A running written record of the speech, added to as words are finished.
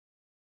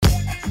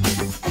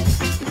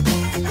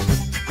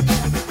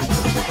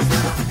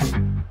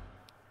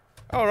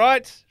All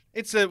right.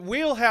 It's a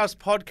Wheelhouse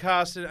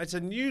podcast. It's a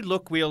new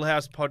look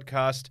Wheelhouse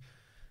podcast.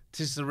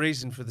 Tis the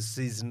reason for the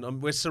season.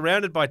 We're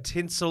surrounded by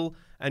tinsel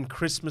and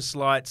Christmas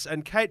lights,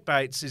 and Kate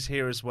Bates is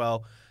here as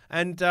well.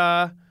 And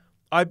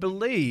I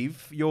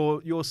believe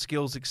your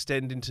skills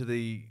extend into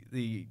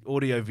the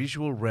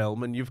audio-visual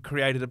realm, and you've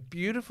created a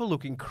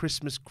beautiful-looking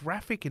Christmas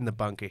graphic in the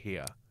bunker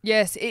here.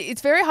 Yes,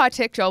 it's very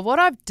high-tech, Joel. What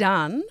I've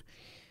done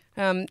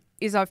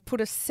is I've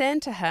put a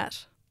Santa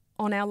hat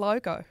on our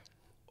logo.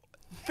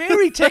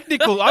 Very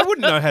technical. I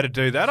wouldn't know how to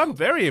do that. I'm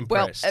very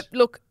impressed. Well,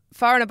 look,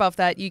 far and above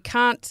that, you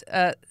can't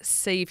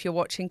see if you're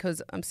watching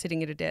because I'm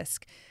sitting at a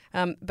desk.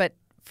 But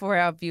for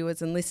our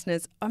viewers and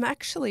listeners, I'm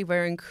actually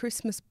wearing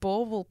Christmas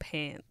bauble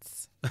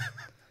pants.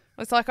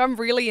 It's like I'm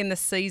really in the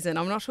season.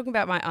 I'm not talking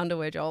about my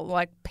underwear, Joel,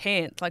 like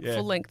pants, like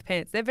full-length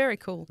pants. They're very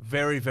cool.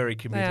 Very, very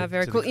committed. They are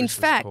very to cool. the In Christmas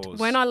fact, cause.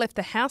 when I left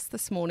the house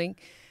this morning,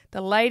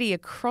 the lady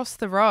across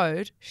the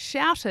road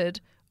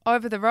shouted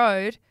over the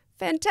road,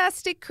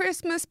 "Fantastic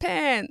Christmas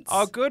pants."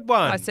 Oh, good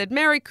one. I said,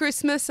 "Merry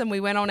Christmas," and we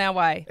went on our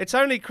way. It's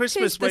only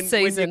Christmas when you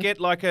season. get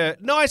like a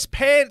nice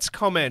pants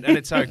comment and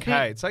it's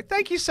okay. It's like,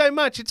 thank you so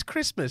much. It's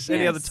Christmas.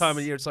 Any other Yes. time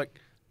of year, it's like,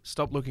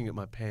 stop looking at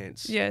my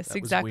pants. Yes, That was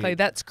exactly. weird.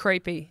 That's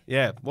creepy.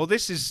 Yeah. Well,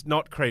 this is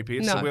not creepy.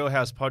 It's No. the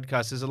Wheelhouse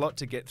podcast. There's a lot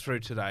to get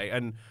through today.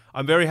 And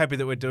I'm very happy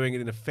that we're doing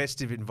it in a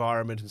festive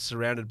environment and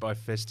surrounded by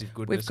festive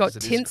goodness. We've got 'cause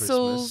it is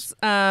tinsels.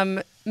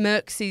 Christmas.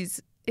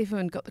 Merxie's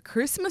even got the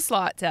Christmas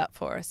lights out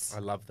for us. I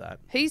love that.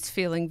 He's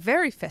feeling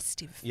very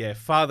festive. Yeah,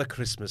 Father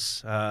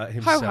Christmas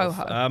himself. Ho, ho,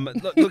 ho.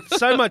 Look,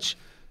 so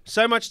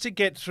much to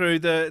get through.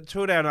 The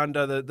Tour Down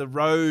Under, the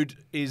road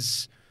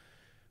is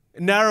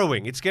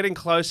narrowing. It's getting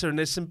closer, and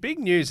there's some big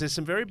news. There's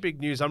some very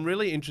big news. I'm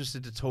really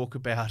interested to talk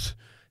about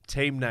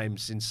team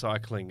names in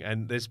cycling,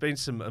 and there's been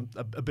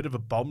a bit of a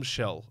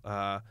bombshell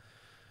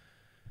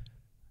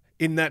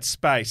in that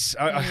space.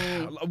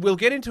 We'll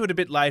get into it a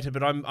bit later,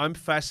 but I'm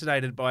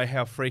fascinated by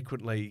how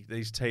frequently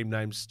these team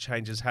names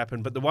changes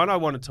happen. But the one I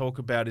want to talk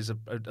about is a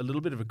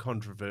little bit of a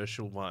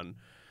controversial one,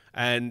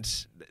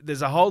 and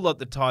there's a whole lot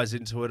that ties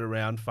into it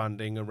around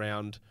funding,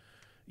 around,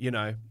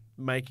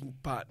 making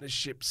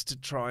partnerships to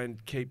try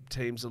and keep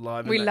teams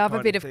alive. We and that love a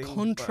kind bit of thing.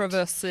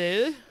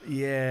 controversy. But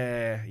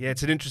yeah,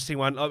 it's an interesting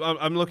one.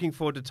 I'm looking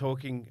forward to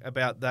talking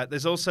about that.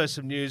 There's also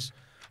some news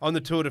on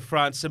the Tour de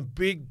France, some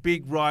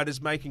big riders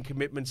making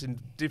commitments in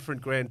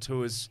different Grand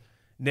Tours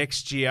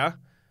next year.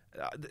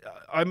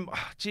 I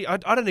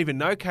don't even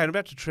know, Kate. I'm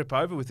about to trip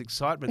over with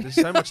excitement. There's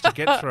so much to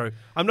get through.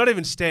 I'm not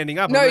even standing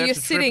up. No, I'm about you're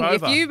to sitting. Trip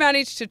If over. you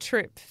manage to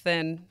trip,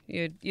 then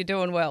you're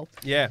doing well.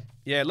 Yeah.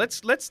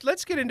 Let's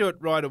get into it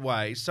right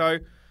away. So,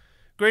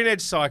 Green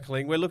Edge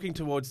Cycling, we're looking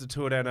towards the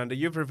Tour Down Under.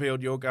 You've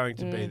revealed you're going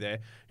to be there.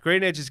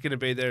 Green Edge is going to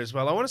be there as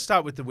well. I want to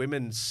start with the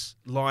women's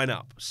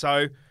lineup.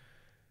 So,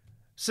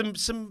 some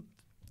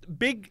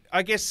big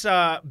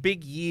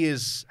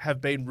years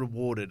have been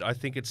rewarded. I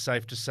think it's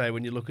safe to say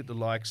when you look at the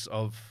likes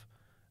of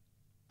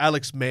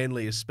Alex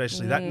Manley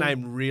especially, that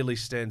name really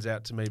stands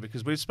out to me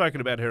because we've spoken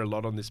about her a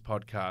lot on this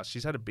podcast.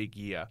 She's had a big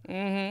year,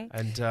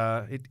 and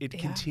it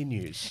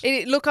continues.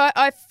 Look,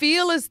 I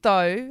feel as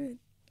though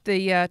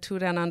the Tour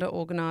Down Under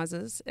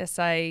organisers,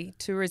 SA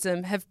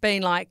Tourism, have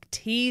been like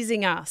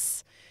teasing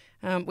us.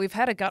 We've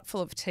had a gutful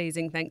of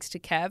teasing thanks to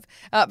Cav.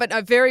 But no,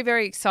 very,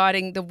 very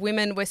exciting. The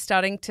women, we're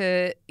starting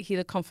to hear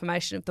the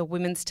confirmation of the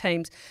women's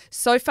teams.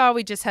 So far,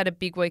 we just had a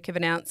big week of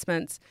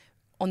announcements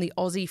on the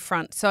Aussie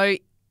front. So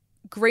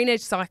Green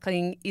Edge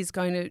Cycling is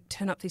going to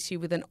turn up this year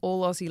with an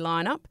all-Aussie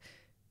lineup.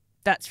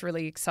 That's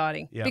really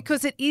exciting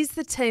because it is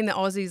the team that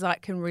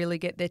Aussies can really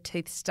get their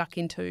teeth stuck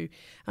into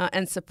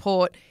and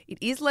support. It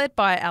is led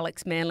by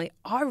Alex Manley.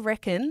 I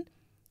reckon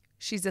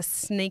she's a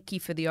sneaky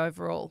for the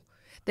overall.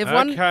 They've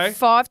won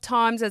 5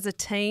 times as a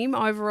team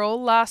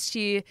overall. Last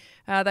year,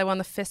 they won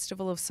the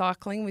Festival of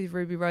Cycling with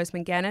Ruby Rose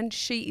Mangannon.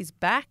 She is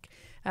back.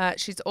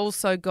 She's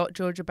also got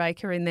Georgia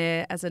Baker in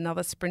there as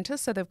another sprinter,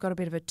 so they've got a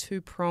bit of a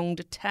two-pronged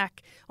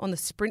attack on the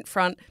sprint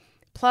front,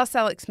 plus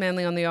Alex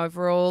Manley on the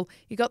overall.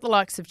 You got the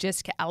likes of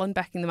Jessica Allen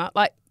backing them up,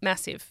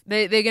 massive.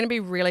 They're going to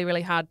be really,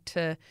 really hard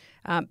to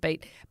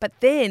beat. But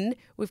then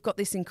we've got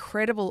this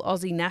incredible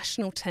Aussie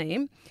national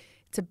team.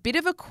 It's a bit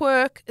of a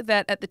quirk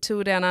that at the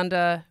Tour Down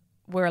Under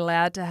we're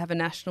allowed to have a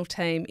national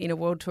team in a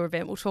World Tour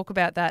event. We'll talk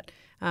about that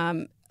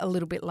a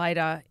little bit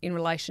later in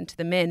relation to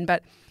the men,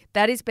 but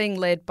that is being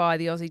led by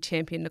the Aussie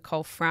champion,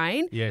 Nicole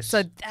Frayne. Yes.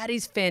 So that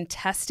is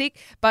fantastic.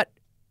 But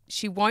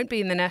she won't be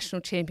in the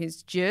national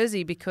champion's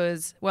jersey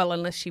because,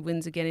 unless she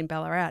wins again in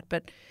Ballarat.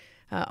 But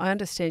I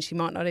understand she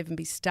might not even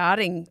be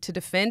starting to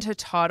defend her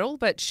title,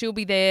 but she'll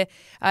be there.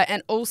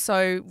 And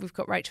also we've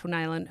got Rachel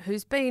Neylan,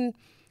 who's been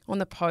on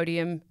the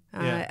podium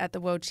at the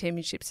World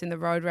Championships in the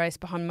road race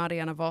behind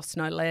Mariana Vos,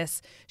 no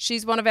less.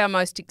 She's one of our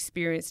most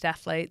experienced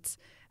athletes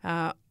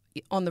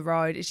on the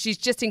road. She's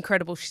just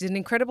incredible. She's an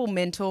incredible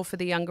mentor for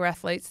the younger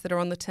athletes that are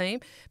on the team,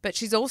 but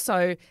she's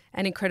also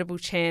an incredible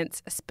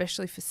chance,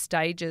 especially for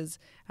stages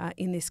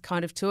in this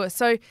kind of tour.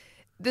 So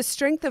the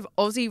strength of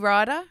Aussie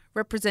rider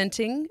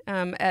representing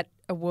at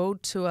a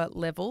World Tour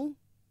level,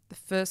 the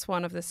first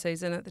one of the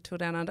season at the Tour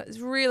Down Under.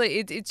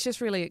 It's just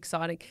really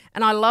exciting.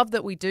 And I love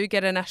that we do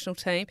get a national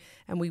team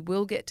and we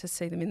will get to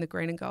see them in the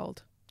green and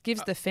gold.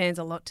 Gives the fans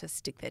a lot to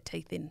stick their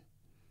teeth in.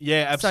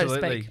 Yeah, absolutely.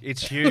 So to speak.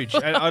 It's huge.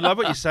 And I love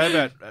what you say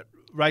about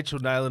Rachel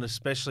Neylan,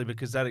 especially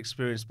because that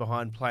experience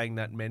behind playing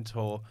that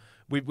mentor.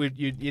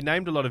 You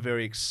named a lot of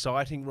very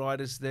exciting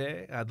riders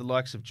there, the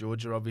likes of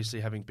Georgia obviously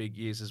having big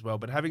years as well,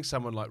 but having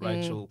someone like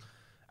Rachel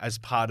as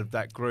part of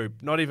that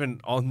group, not even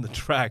on the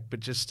track,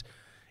 but just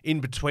in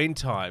between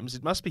times,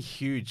 it must be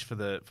huge for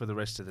the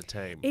rest of the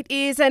team. It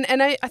is, and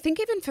I think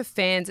even for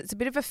fans, it's a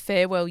bit of a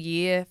farewell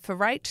year for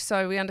Rach.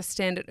 So we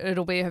understand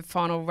it'll be her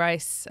final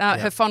race,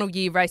 her final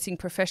year racing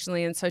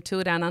professionally, and so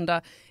Tour Down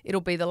Under,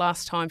 it'll be the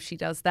last time she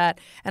does that.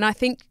 And I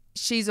think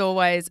she's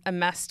always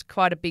amassed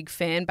quite a big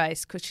fan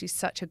base because she's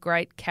such a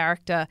great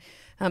character,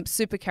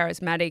 super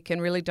charismatic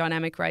and really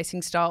dynamic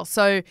racing style.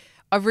 So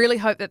I really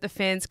hope that the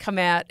fans come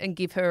out and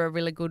give her a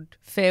really good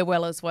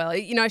farewell as well.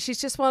 You know, she's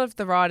just one of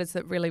the riders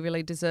that really,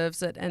 really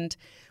deserves it. And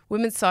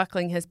women's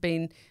cycling has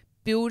been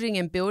building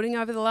and building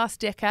over the last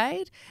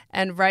decade,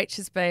 and Rach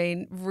has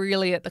been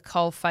really at the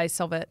coalface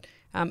of it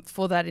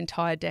for that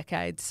entire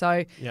decade.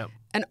 So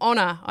an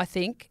honour, I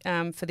think,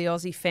 for the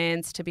Aussie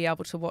fans to be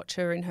able to watch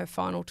her in her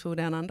final Tour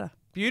Down Under.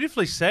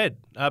 Beautifully said.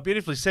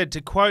 Beautifully said.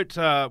 To quote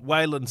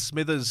Waylon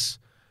Smithers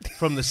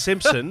from The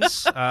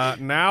Simpsons,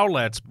 now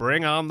let's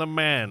bring on the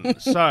men.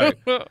 So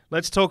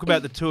let's talk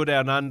about the Tour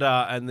Down Under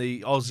and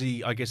the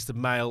Aussie, I guess the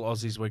male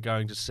Aussies we're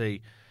going to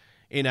see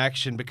in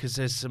action, because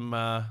there's some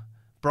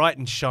bright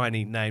and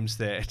shiny names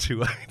there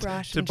to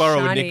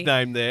borrow a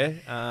nickname there.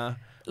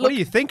 What are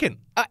you thinking?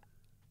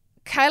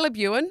 Caleb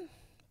Ewan,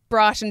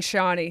 bright and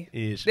shiny.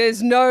 He is.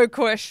 There's no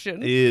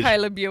question. He is.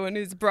 Caleb Ewan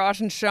is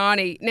bright and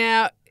shiny.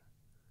 Now,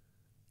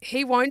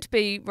 he won't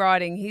be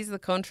riding. Here's the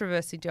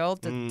controversy, Joel.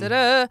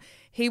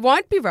 He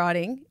won't be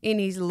riding in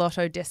his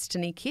Lotto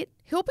Destiny kit.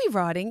 He'll be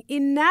riding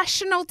in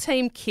national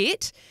team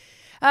kit.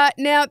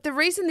 Now, the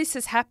reason this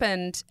has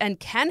happened and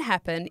can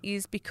happen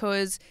is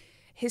because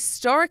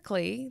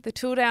historically, the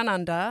Tour Down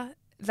Under,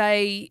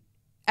 they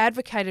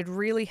advocated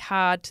really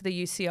hard to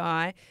the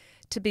UCI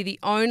to be the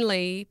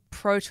only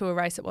Pro Tour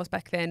race it was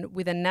back then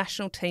with a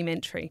national team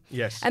entry.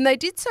 Yes. And they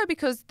did so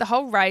because the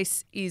whole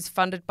race is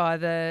funded by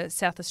the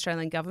South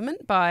Australian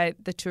government, by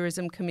the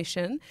Tourism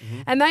Commission,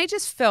 and they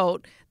just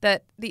felt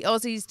that the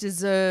Aussies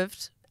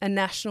deserved a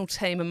national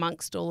team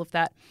amongst all of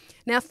that.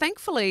 Now,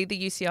 thankfully, the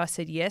UCI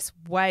said yes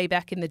way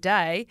back in the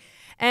day,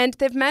 and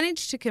they've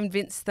managed to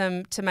convince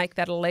them to make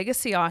that a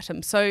legacy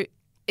item. So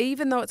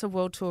even though it's a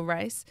World Tour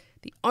race,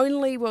 the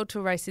only World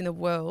Tour race in the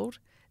world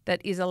that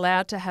is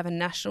allowed to have a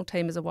national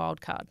team as a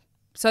wild card.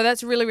 So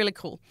that's really, really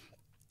cool.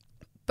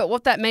 But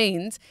what that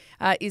means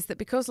is that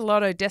because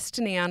Lotto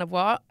Destiny aren't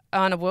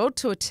a World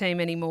Tour team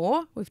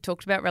anymore, we've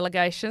talked about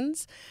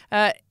relegations,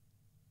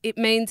 it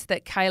means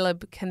that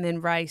Caleb can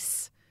then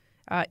race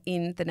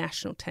in the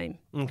national team.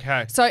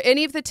 Okay. So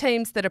any of the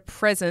teams that are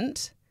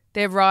present,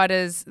 their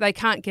riders, they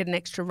can't get an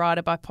extra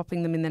rider by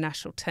popping them in the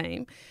national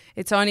team.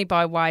 It's only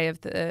by way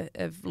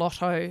of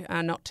Lotto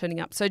not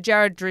turning up. So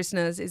Jared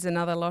Drisners is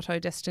another Lotto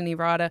Destiny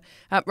rider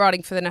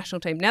riding for the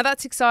national team. Now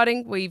that's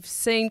exciting. We've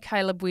seen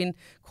Caleb win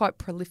quite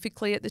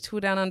prolifically at the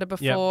Tour Down Under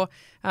before,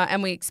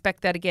 and we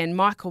expect that again.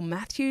 Michael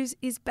Matthews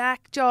is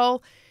back,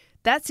 Joel.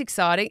 That's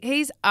exciting.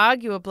 He's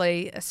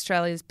arguably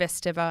Australia's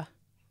best ever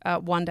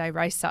one-day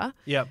racer.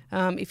 Yep.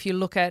 If you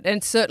look at,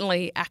 and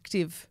certainly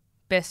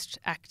best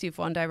active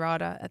one-day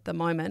rider at the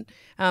moment.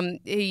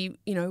 He,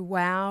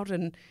 wowed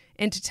and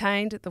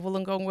entertained at the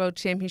Wollongong World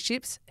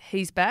Championships.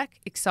 He's back.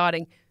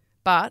 Exciting.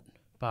 But,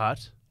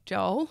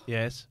 Joel.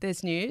 Yes.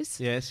 There's news.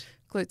 Yes.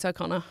 Glutes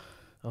O'Connor.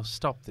 Oh,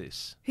 stop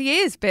this. He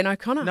is Ben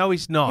O'Connor. No,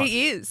 he's not.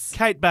 He is.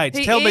 Kate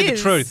Bates, tell me the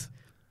truth.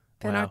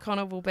 Ben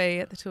O'Connor will be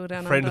at the Tour Down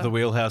Under. Friend of the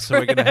wheelhouse, so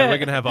we're going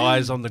to have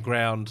eyes on the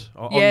ground,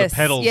 on the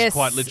pedals,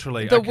 quite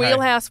literally. The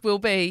wheelhouse will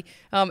be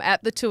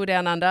at the Tour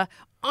Down Under.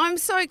 I'm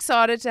so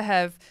excited to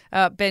have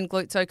Ben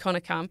Glutes O'Connor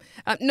come,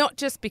 not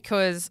just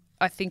because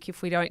I think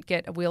if we don't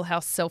get a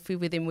wheelhouse selfie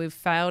with him, we've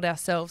failed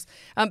ourselves,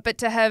 but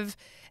to have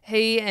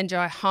he and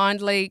Jai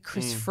Hindley,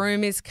 Chris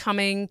Froome is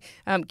coming,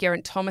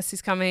 Geraint Thomas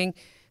is coming,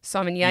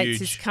 Simon Yates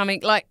is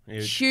coming,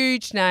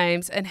 huge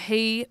names, and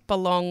he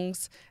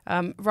belongs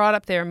right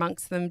up there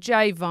amongst them.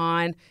 Jay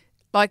Vine,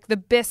 like the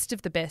best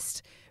of the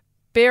best,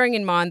 bearing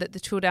in mind that the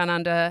Tour Down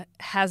Under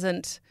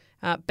hasn't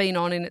been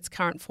on in its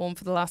current form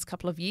for the last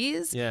couple of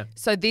years. Yeah.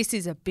 So this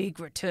is a big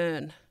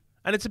return.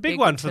 And it's a big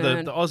one return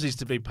for the Aussies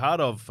to be part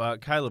of.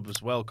 Caleb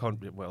as well,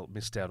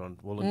 missed out on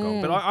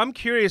Wollongong. But I'm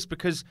curious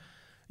because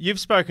you've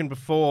spoken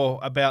before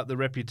about the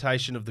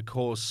reputation of the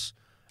course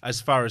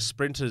as far as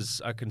sprinters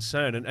are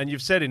concerned. And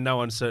you've said in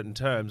no uncertain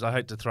terms, I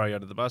hate to throw you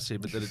under the bus here,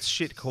 but that it's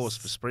shit course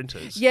for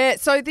sprinters. Yeah,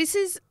 so this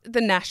is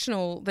the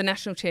national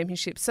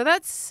championship. So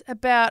that's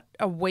about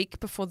a week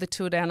before the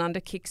Tour Down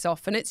Under kicks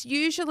off. And it's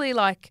usually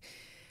like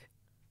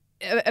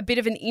a bit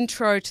of an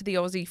intro to the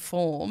Aussie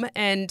form,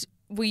 and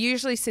we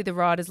usually see the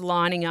riders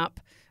lining up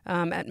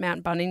at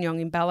Mount Buninyong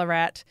in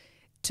Ballarat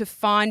to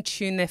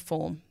fine-tune their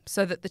form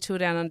so that the Tour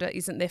Down Under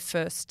isn't their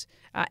first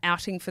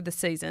outing for the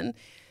season.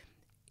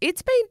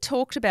 It's been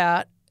talked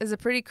about as a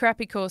pretty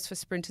crappy course for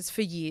sprinters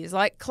for years.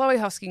 Like Chloe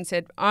Hosking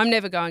said, I'm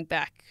never going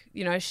back.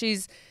 You know,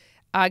 she's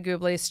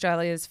arguably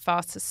Australia's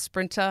fastest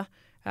sprinter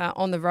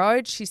on the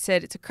road. She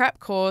said, it's a crap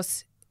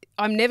course.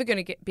 I'm never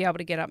going to be able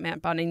to get up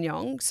Mount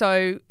Buninyong.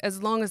 So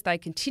as long as they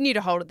continue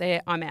to hold it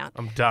there, I'm out.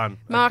 I'm done.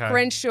 Mark Okay.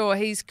 Renshaw,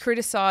 he's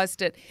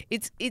criticised it.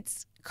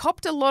 It's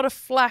copped a lot of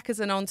flack as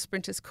a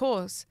non-sprinters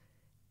course.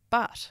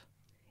 But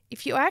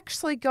if you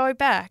actually go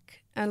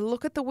back and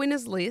look at the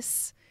winners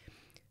lists,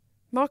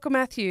 Michael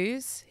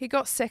Matthews, he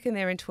got second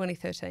there in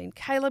 2013.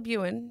 Caleb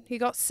Ewan, he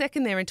got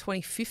second there in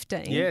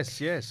 2015.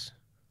 Yes.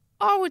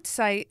 I would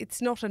say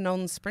it's not a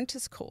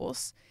non-sprinters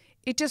course.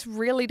 It just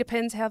really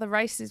depends how the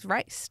race is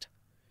raced.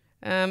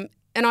 And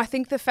I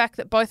think the fact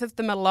that both of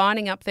them are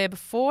lining up there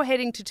before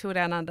heading to Tour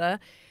Down Under,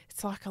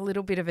 it's like a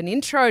little bit of an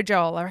intro,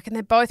 Joel. I reckon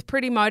they're both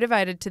pretty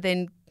motivated to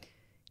then,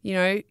 you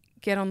know,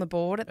 get on the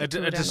board at the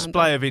Tour Down Under. A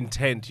display of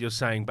intent, you're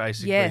saying,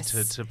 basically, Yes.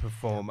 to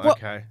perform. Well,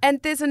 okay. And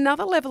there's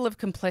another level of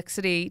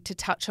complexity to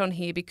touch on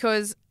here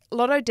because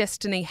Lotto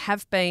Destiny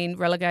have been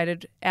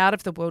relegated out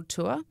of the World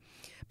Tour,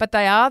 but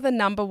they are the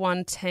number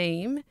one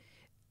team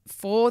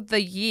for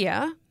the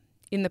year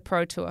in the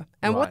Pro Tour.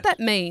 And what that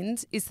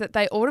means is that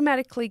they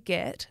automatically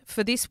get,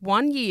 for this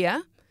 1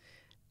 year,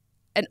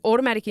 an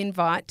automatic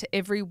invite to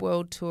every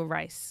World Tour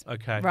race.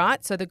 Okay.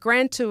 Right? So the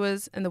Grand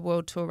Tours and the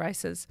World Tour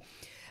races.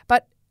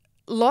 But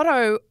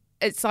Lotto,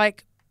 it's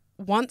like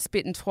once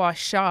bitten, twice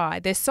shy.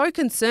 They're so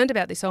concerned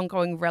about this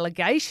ongoing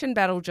relegation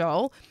battle,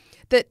 Joel,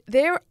 that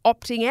they're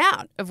opting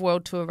out of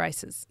World Tour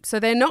races. So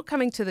they're not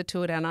coming to the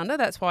Tour Down Under.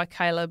 That's why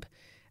Caleb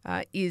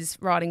is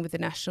riding with the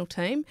national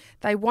team.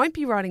 They won't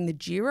be riding the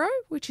Giro,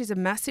 which is a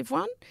massive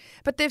one.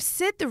 But they've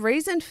said the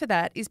reason for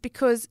that is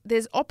because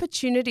there's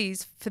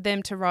opportunities for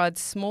them to ride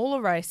smaller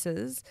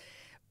races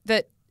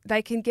that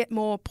they can get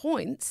more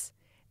points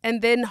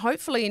and then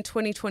hopefully in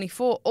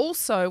 2024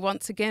 also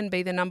once again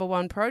be the number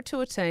one Pro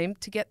Tour team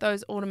to get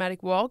those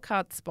automatic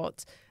wildcard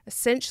spots,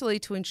 essentially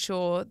to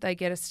ensure they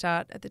get a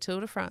start at the Tour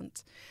de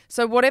France.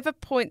 So whatever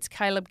points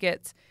Caleb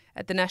gets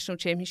at the National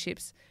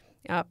Championships,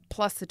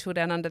 plus the Tour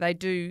Down Under, they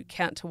do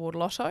count toward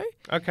Lotto.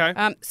 Okay.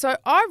 So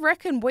I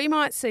reckon we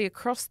might see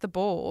across the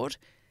board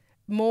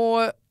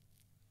more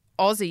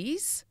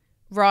Aussies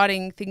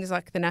riding things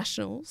like the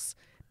Nationals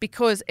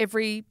because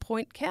every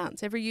point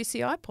counts, every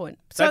UCI point.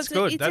 So That's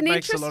good. It's That an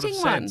makes a interesting lot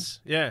of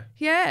sense. Yeah.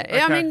 Yeah. Okay.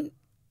 I mean,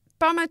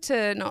 bummer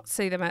to not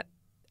see them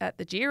at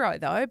the Giro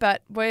though,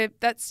 but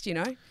that's, you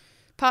know,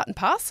 part and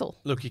parcel.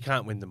 Look, you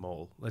can't win them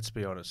all. Let's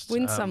be honest.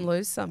 Win some,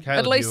 lose some.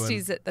 Caleb At least Ewan.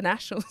 he's at the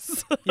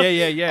Nationals.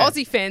 Yeah.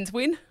 Aussie fans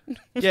win.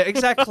 Yeah,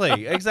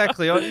 exactly.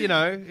 You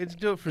know,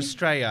 do it for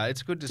Australia.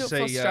 It's good to Do it for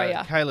see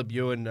Australia. Caleb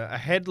Ewan, a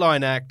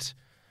headline act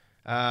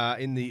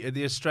in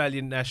the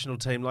Australian national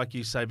team, like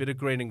you say, a bit of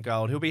green and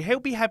gold. He'll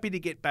be happy to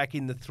get back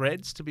in the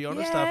threads, to be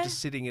honest, Yeah. after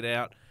sitting it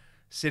out,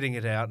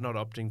 not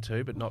opting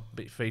to, but not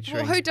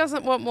featuring. Well, who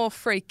doesn't want more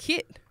free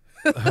kit?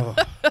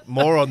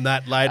 More on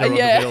that later on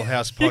Yeah. the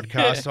Wheelhouse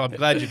podcast. So I'm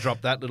glad you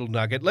dropped that little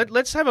nugget.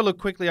 Let's have a look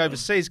quickly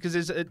overseas because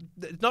it's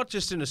not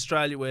just in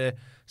Australia where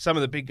some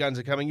of the big guns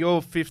are coming.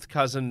 Your fifth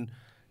cousin,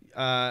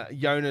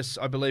 Jonas,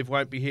 I believe,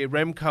 won't be here.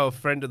 Remco, a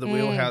friend of the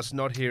Wheelhouse,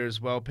 not here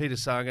as well. Peter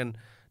Sagan,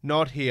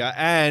 not here.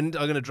 And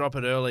I'm going to drop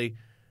it early.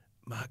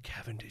 Mark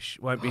Cavendish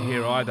won't be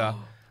here either.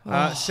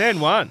 San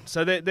Juan.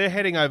 So they're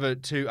heading over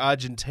to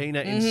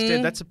Argentina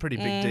instead. That's a pretty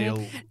big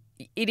deal.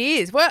 It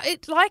is. Well,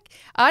 it's like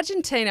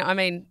Argentina, I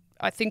mean,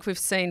 I think we've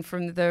seen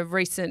from the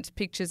recent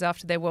pictures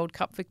after their World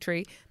Cup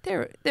victory,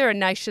 they're a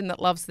nation that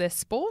loves their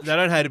sport. They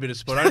don't hate a bit of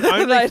sport.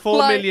 Only They 4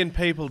 like- million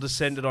people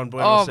descended on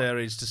Buenos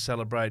Aires to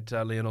celebrate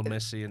Lionel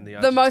Messi and the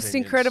Argentinians. The most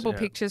incredible Yeah.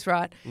 pictures,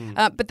 right?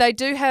 But they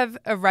do have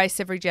a race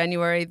every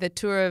January, the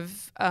Tour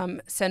of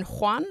San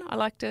Juan. I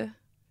like to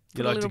put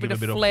You like a little to give bit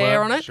of a bit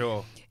flair of on it.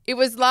 Sure. It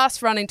was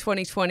last run in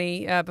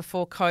 2020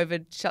 before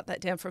COVID shut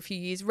that down for a few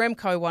years.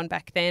 Remco won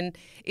back then.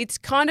 It's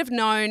kind of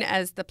known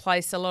as the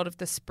place a lot of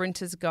the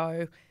sprinters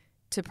go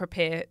to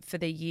prepare for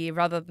their year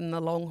rather than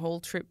the long haul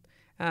trip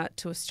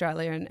to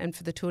Australia and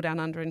for the Tour Down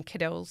Under and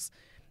Cadell's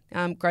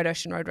Great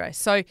Ocean Road Race.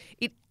 So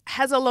it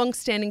has a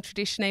long-standing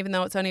tradition, even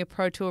though it's only a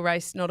Pro Tour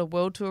race, not a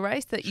World Tour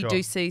race, that you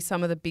do see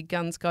some of the big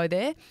guns go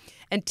there.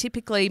 And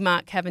typically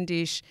Mark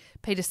Cavendish,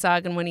 Peter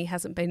Sagan, when he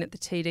hasn't been at the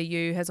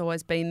TDU, has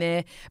always been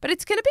there. But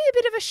it's going to be a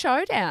bit of a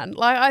showdown.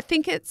 Like, I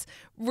think it's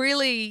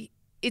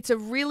a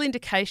real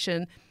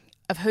indication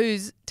of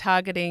who's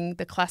targeting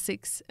the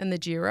Classics and the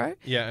Giro.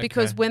 Yeah, okay.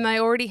 Because when they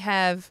already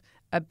have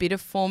a bit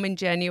of form in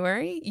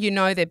January, you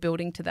know they're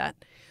building to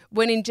that.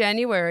 When in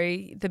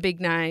January, the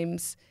big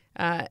names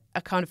are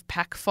kind of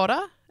pack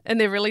fodder and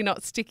they're really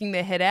not sticking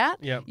their head out,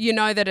 Yep. you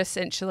know that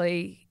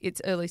essentially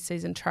it's early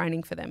season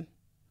training for them.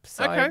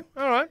 So, Okay,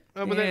 all right.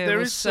 Well, yeah, there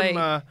we'll is see.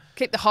 some...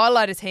 Keep the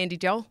highlighters handy,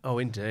 Joel. Oh,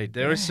 indeed.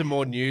 There is some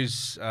more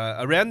news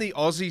around the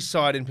Aussie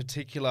side in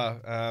particular.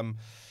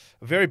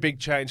 A very big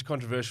change,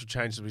 controversial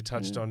change that we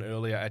touched on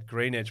earlier at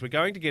Green Edge. We're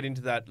going to get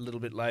into that a little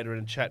bit later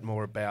and chat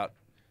more about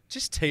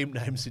just team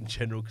names in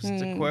general, because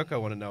it's a quirk I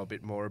want to know a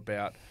bit more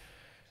about.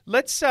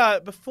 Let's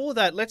before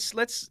that,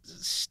 let's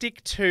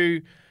stick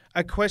to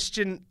a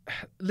question,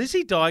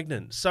 Lizzie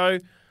Deignan. So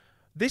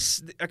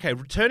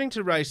returning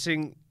to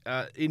racing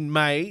in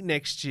May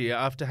next year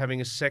after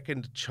having a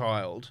second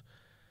child.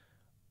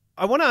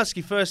 I want to ask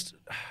you first,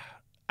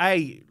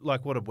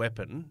 what a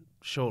weapon,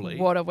 surely.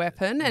 What a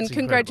weapon. That's and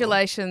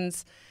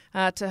congratulations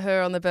to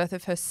her on the birth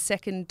of her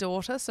second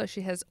daughter. So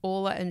she has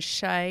Orla and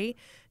Shay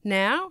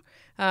now.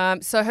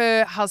 So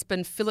her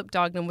husband, Philip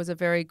Deignan, was a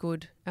very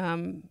good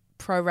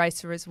pro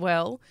racer as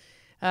well.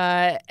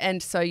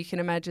 And so you can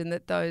imagine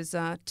that those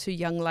two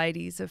young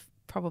ladies are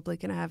probably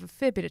going to have a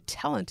fair bit of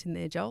talent in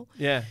there, Joel.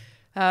 Yeah.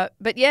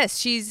 But yes,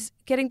 she's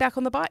getting back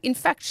on the bike. In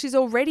fact, she's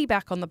already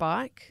back on the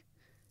bike,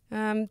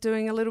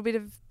 doing a little bit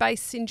of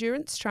base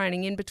endurance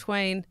training in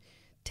between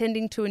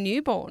tending to a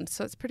newborn.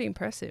 So it's pretty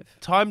impressive.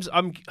 I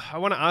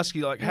want to ask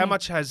you, how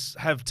much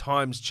have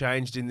times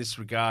changed in this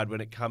regard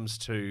when it comes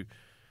to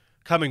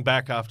coming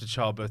back after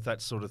childbirth,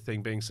 that sort of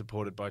thing, being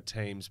supported by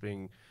teams,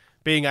 being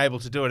able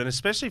to do it, and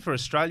especially for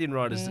Australian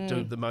riders that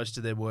do the most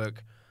of their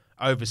work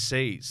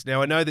overseas.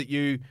 Now, I know that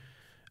you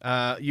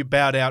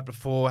bowed out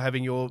before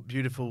having your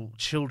beautiful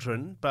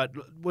children, but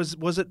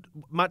was it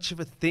much of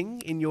a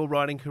thing in your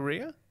riding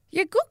career?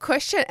 Yeah, good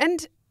question.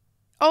 And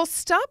I'll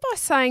start by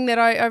saying that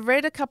I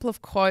read a couple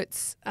of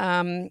quotes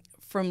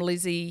from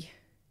Lizzie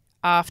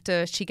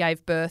after she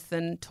gave birth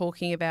and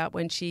talking about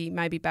when she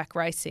may be back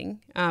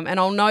racing. And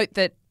I'll note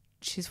that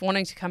she's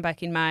wanting to come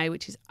back in May,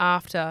 which is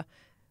after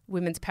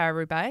Women's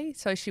Paris-Roubaix.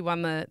 So she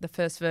won the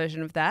first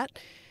version of that.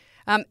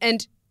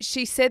 And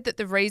she said that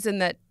the reason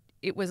that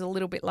it was a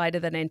little bit later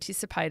than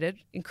anticipated,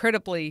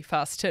 incredibly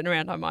fast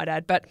turnaround, I might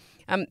add, but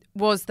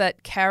was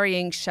that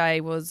carrying Shay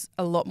was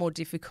a lot more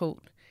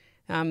difficult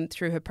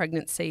through her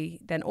pregnancy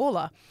than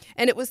Orla.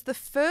 And it was the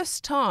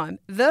first time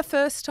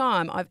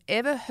I've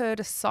ever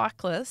heard a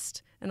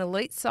cyclist, an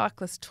elite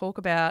cyclist, talk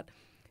about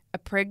a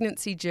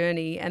pregnancy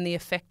journey and the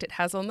effect it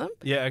has on them.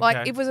 Yeah,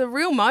 okay. It was a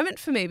real moment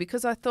for me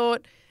because I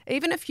thought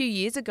even a few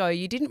years ago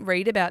you didn't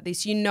read about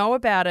this. You know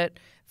about it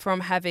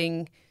from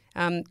having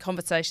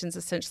conversations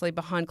essentially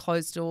behind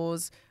closed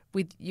doors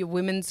with your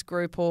women's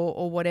group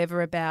or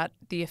whatever about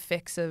the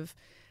effects of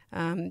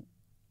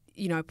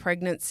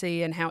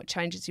pregnancy and how it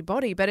changes your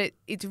body. But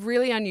it's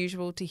really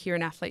unusual to hear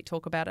an athlete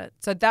talk about it.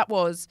 So that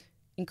was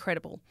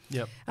incredible.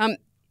 Yep.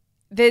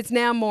 There's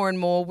now more and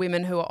more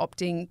women who are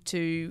opting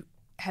to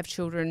have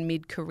children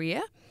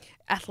mid-career.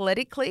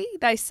 Athletically,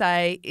 they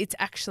say it's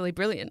actually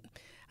brilliant.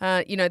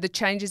 The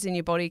changes in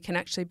your body can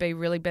actually be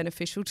really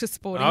beneficial to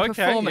sporting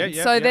performance.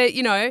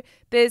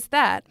 There's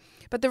that.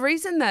 But the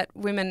reason that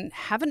women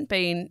haven't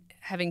been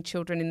having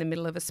children in the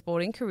middle of a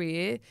sporting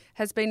career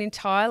has been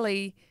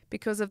entirely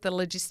because of the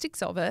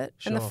logistics of it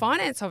and the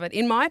finance of it,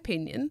 in my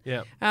opinion.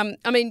 Yeah.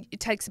 It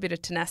takes a bit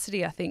of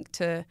tenacity, I think,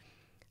 to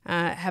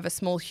have a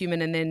small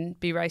human and then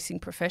be racing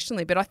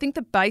professionally. But I think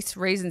the base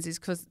reasons is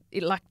because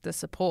it lacked the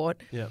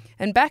support. Yeah.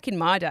 And back in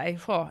my day,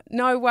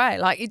 no way.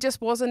 It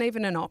just wasn't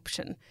even an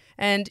option.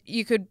 And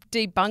you could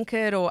debunk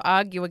it or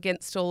argue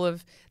against all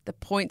of the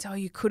points,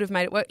 you could have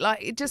made it work.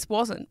 It just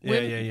wasn't.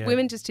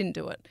 Women just didn't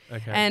do it.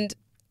 Okay. And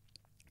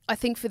I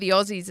think for the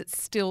Aussies,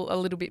 it's still a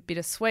little bit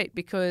bittersweet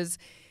because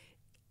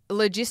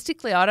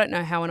logistically, I don't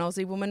know how an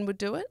Aussie woman would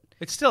do it.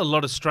 It's still a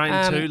lot of strain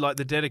too,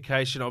 the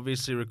dedication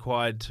obviously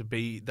required to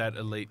be that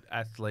elite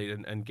athlete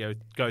and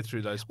go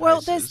through those paces. Well,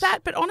 there's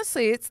that, but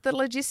honestly, it's the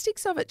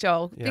logistics of it,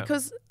 Joel, Yeah.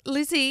 because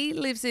Lizzie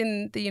lives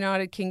in the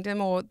United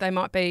Kingdom, or they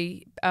might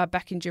be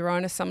back in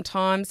Girona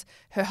sometimes.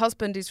 Her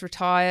husband is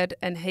retired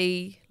and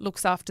he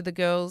looks after the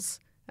girls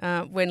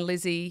when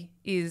Lizzie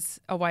is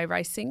away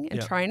racing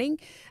and training.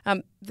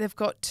 They've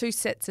got two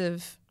sets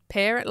of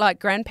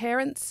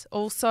grandparents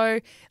also.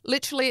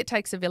 Literally, it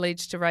takes a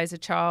village to raise a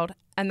child,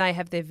 and they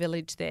have their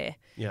village there.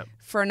 Yeah.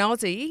 For an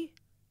Aussie,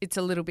 it's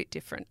a little bit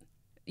different.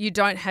 You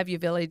don't have your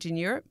village in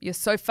Europe. You're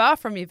so far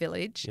from your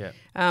village. Yeah.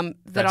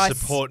 That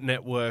support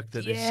network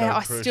that is so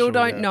crucial. I still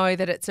don't know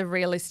that it's a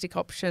realistic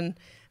option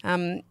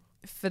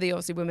for the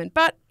Aussie women.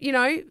 But,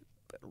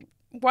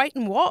 wait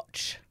and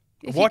watch.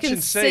 If Watch you can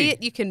and see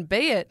it, you can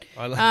be it.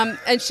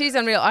 And she's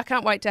unreal. I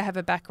can't wait to have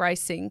her back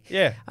racing.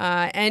 Yeah.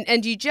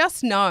 And you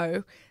just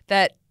know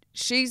that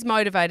she's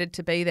motivated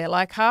to be there.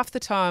 Half the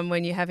time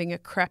when you're having a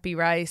crappy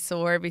race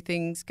or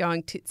everything's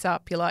going tits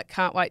up, you're like,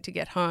 can't wait to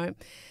get home.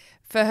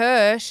 For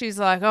her, she's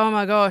like, oh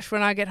my gosh,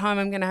 when I get home,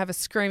 I'm going to have a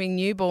screaming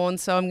newborn,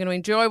 so I'm going to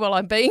enjoy while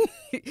I'm being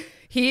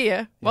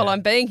here,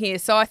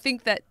 So I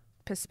think that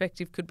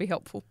perspective could be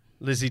helpful.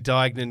 Lizzie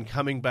Deignan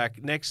coming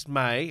back next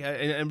May,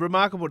 and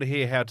remarkable to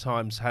hear how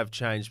times have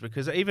changed,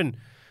 because even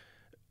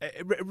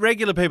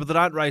regular people that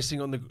aren't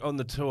racing on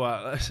the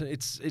tour,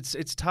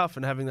 it's tough,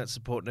 and having that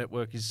support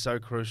network is so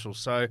crucial.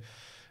 So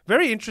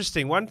very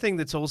interesting. One thing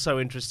that's also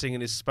interesting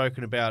and is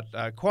spoken about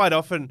quite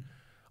often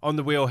on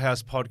the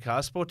Wheelhouse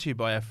podcast, brought to you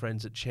by our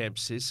friends at Champ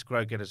Sis,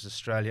 Grow Getters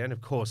Australia, and of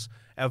course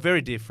our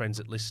very dear friends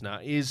at Listener,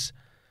 is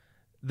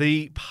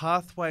the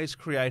pathways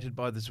created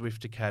by the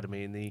Zwift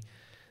Academy and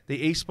the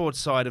the esports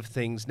side of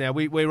things. Now,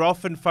 we're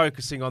often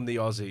focusing on the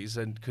Aussies,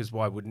 and because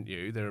why wouldn't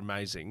you? They're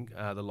amazing,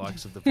 the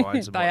likes of the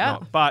Vines and They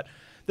whatnot. are. But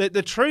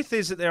the truth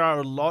is that there are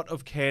a lot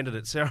of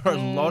candidates. There are a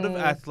lot of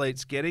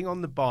athletes getting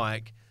on the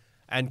bike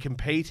and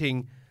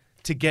competing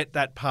to get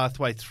that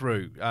pathway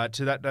through,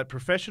 to that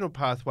professional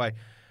pathway.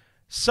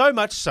 So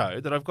much so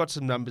that I've got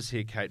some numbers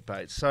here, Kate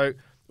Bates. So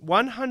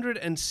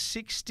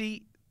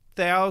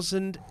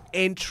 160,000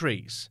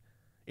 entries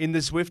in the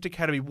Zwift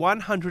Academy.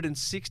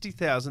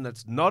 160,000.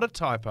 That's not a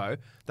typo.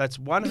 That's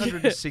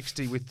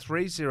 160 with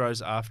 3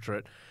 zeros after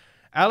it.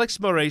 Alex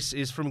Maurice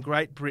is from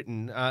Great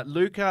Britain.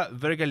 Luca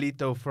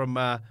Vergalito from,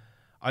 I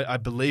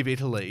believe,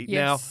 Italy.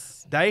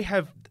 Yes.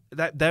 Now,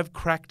 they've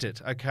cracked it.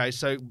 Okay,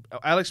 so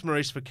Alex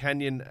Maurice for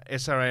Canyon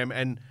SRAM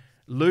and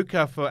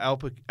Luca for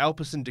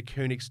Alpecin de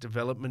Koenig's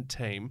development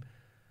team.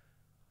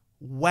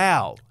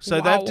 Wow.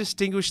 So they've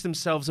distinguished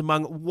themselves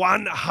among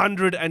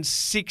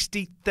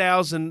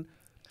 160,000.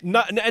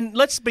 No, and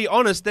let's be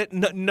honest, that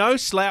no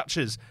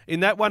slouches. In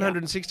that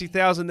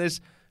 160,000,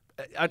 there's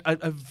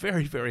a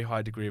very, very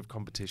high degree of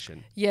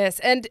competition. Yes,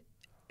 and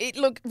it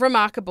looked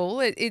remarkable.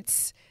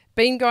 It's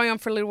been going on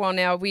for a little while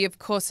now. We, of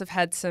course, have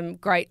had some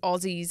great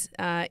Aussies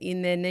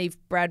in there. Neve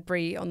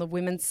Bradbury on the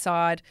women's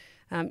side.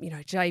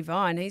 Jay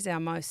Vine, he's our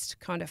most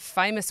kind of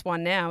famous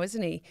one now,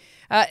 isn't he?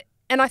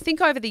 And I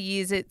think over the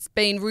years it's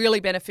been really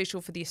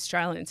beneficial for the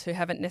Australians who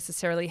haven't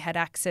necessarily had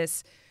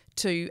access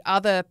to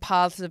other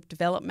paths of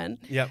development.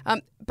 Yep.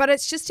 But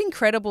it's just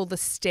incredible the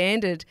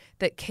standard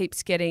that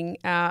keeps getting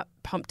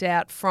pumped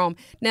out from.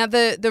 Now,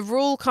 the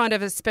rule kind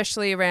of,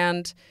 especially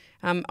around,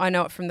 I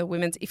know it from the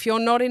women's, if you're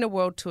not in a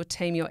World Tour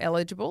team, you're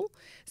eligible.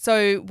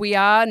 So we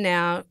are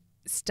now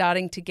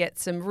starting to get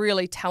some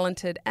really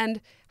talented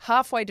and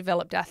halfway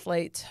developed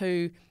athletes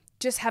who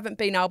just haven't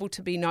been able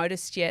to be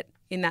noticed yet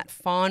in that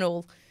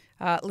final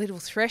little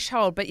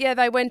threshold. But yeah,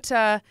 they went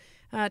to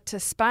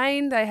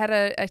Spain. They had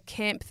a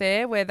camp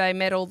there where they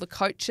met all the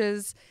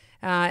coaches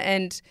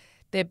and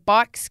their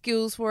bike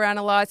skills were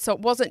analysed. So it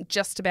wasn't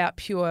just about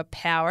pure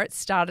power. It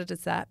started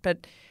as that.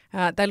 But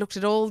they looked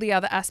at all the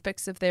other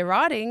aspects of their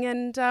riding,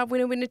 and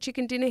winner,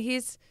 chicken dinner,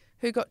 here's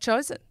who got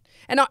chosen.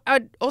 And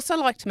I'd also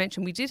like to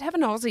mention we did have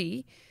an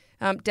Aussie,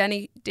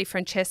 Danny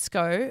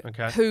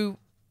DiFrancesco, who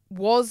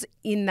was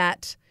in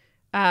that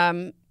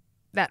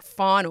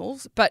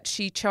finals, but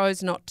she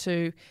chose not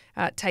to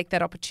take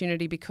that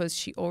opportunity because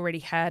she already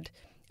had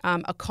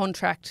a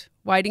contract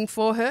waiting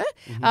for her.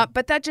 Mm-hmm.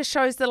 But that just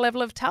shows the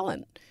level of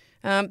talent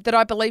that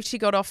I believe she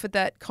got offered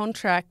that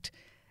contract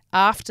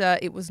after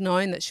it was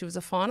known that she was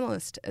a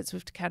finalist at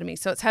Zwift Academy.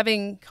 So it's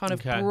having kind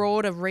of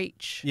broader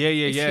reach.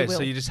 Yeah.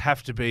 So you just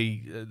have to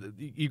be,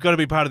 you've got to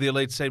be part of the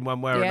elite scene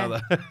one way or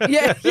another.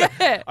 Yeah.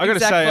 I got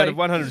to say, out of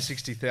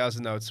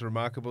 160,000, though, it's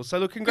remarkable. So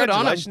look,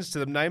 congratulations to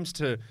them. Names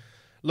to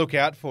look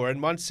out for.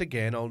 And once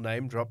again, I'll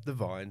name drop the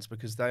Vines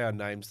because they are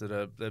names that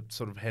are the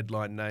sort of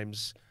headline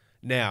names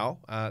now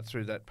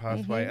through that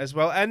pathway as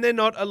well. And they're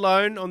not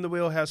alone on the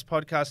Wheelhouse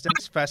podcast. It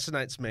just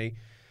fascinates me.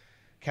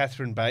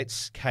 Catherine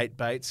Bates, Kate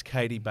Bates,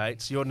 Katie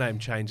Bates. Your name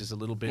changes a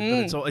little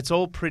bit, but it's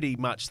all pretty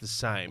much the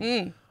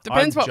same.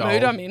 Depends what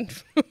mood I'm in.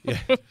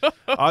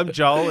 I'm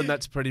Joel, and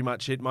that's pretty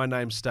much it. My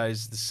name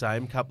stays the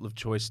same. Couple of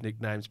choice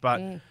nicknames,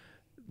 but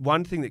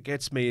one thing that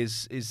gets me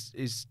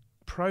is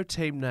pro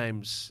team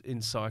names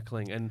in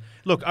cycling. And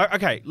look,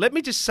 okay, let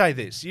me just say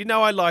this. You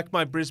know, I like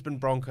my Brisbane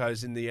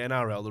Broncos in the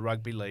NRL, the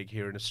rugby league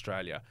here in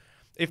Australia.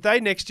 If they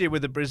next year were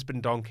the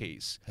Brisbane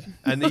Donkeys,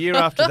 and the year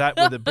after that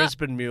were the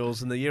Brisbane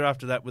Mules, and the year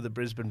after that were the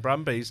Brisbane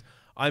Brumbies,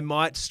 I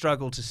might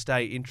struggle to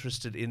stay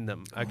interested in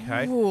them,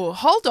 okay? Ooh,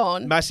 hold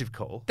on. Massive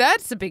call.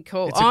 That's a big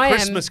call. It's a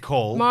Christmas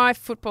call. My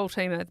football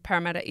team are the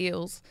Parramatta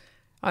Eels.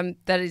 I'm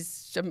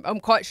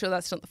quite sure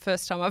that's not the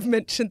first time I've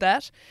mentioned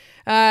that.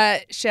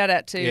 Shout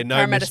out to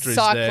Parramatta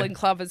Cycling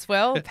Club as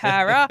well,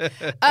 Para.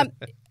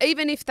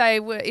 Even if they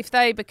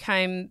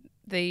became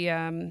the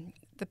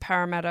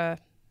Parramatta,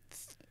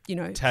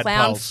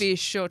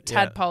 clownfish or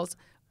tadpoles,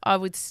 I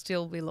would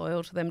still be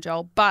loyal to them,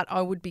 Joel. But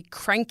I would be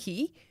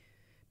cranky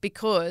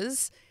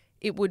because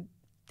it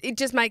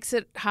just makes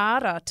it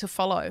harder to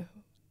follow.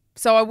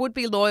 So I would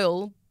be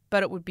loyal,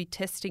 but it would be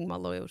testing my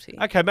loyalty.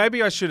 Okay,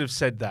 maybe I should have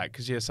said that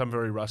because, yes, I'm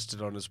very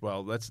rusted on as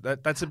well. That's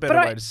a better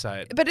way to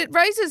say it. But it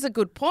raises a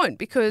good point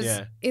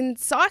because in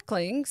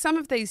cycling, some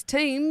of these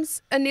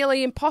teams are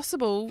nearly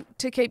impossible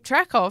to keep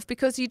track of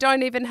because you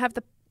don't even have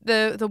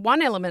the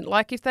one element.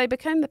 Like if they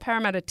became the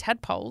Parramatta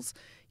Tadpoles,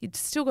 you'd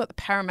still got the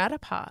Parramatta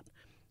part.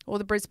 Or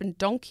the Brisbane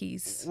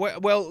Donkeys.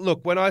 Well,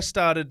 look, when I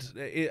started,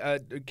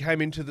 came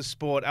into the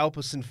sport,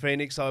 Alpecin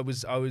Phoenix, I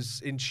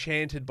was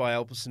enchanted by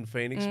Alpecin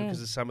Phoenix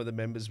because of some of the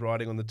members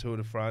riding on the Tour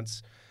de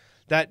France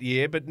that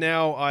year. But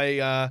now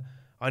I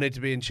need to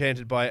be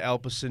enchanted by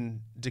Alpecin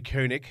de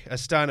Koenig.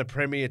 Astana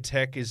Premier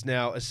Tech is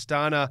now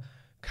Astana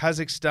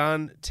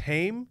Kazakhstan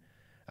team.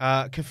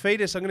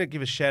 Cofidis, I'm going to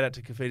give a shout out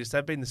to Cofidis.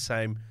 They've been the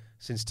same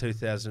since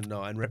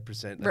 2009.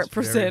 Represent. That's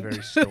very,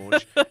 very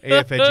staunch.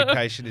 EF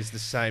Education is the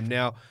same.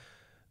 Now,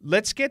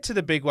 Let's get to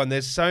the big one.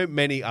 There's so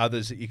many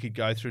others that you could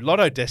go through.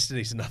 Lotto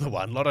Destiny's another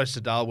one. Lotto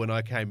Sadal when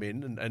I came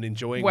in and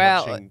enjoying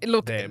watching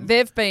them.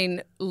 They've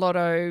been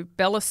Lotto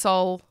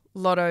Belisol,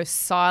 Lotto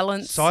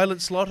Silence.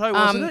 Silence Lotto,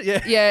 wasn't it?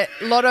 Yeah. Yeah,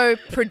 Lotto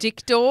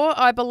Predictor,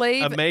 I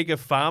believe. Omega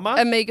Pharma.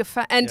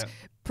 And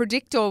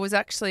Predictor was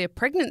actually a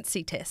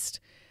pregnancy test.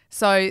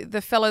 So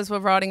the fellas were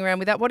riding around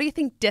with that. What do you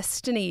think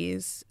Destiny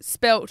is?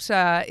 Spelt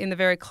in the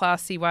very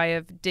classy way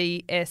of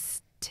DSTNY,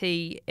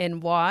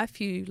 a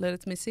few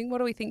letters missing. What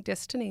do we think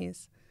Destiny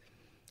is?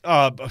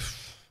 I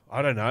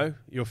don't know.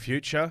 Your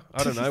future.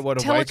 I don't know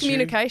what awaits you.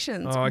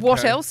 Telecommunications. Oh, okay.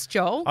 What else,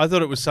 Joel? I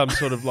thought it was some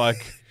sort of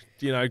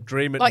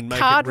dream it like and make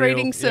card it real.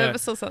 reading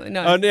service or something.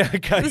 No. Oh, yeah,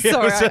 okay.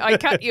 Sorry, I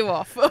cut you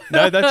off.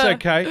 No, that's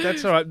okay.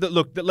 That's all right.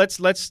 Look, let's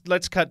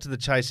cut to the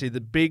chase here. The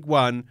big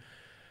one,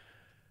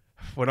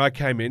 when I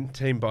came in,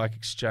 Team Bike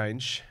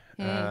Exchange.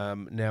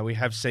 Now we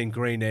have seen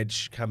Green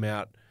Edge come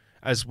out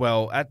as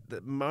well. At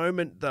the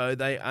moment, though,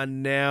 they are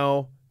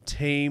now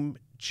Team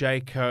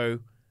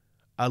Jayco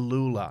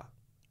Alula.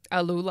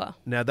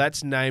 Now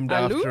that's named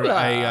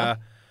after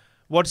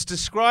what's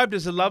described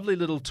as a lovely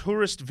little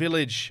tourist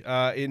village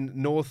in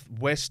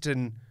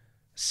northwestern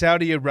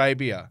Saudi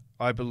Arabia,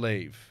 I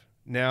believe.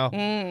 Now,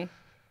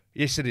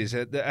 yes, it is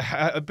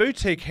a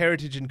boutique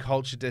heritage and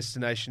culture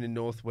destination in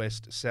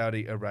northwest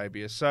Saudi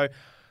Arabia. So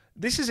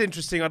this is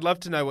interesting. I'd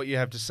love to know what you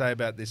have to say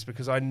about this,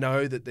 because I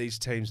know that these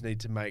teams need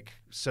to make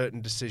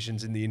certain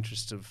decisions in the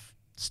interest of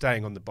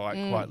staying on the bike,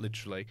 quite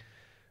literally.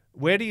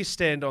 Where do you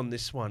stand on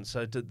this one?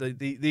 So the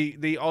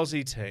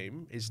Aussie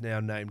team is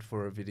now named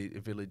for a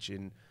village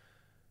in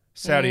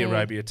Saudi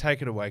Arabia.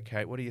 Take it away,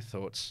 Kate. What are your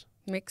thoughts?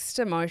 Mixed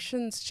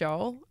emotions,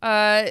 Joel.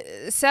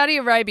 Saudi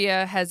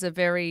Arabia has a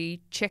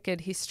very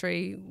checkered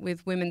history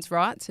with women's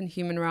rights and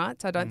human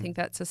rights. I don't think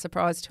that's a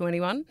surprise to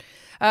anyone.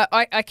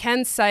 I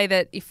can say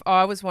that if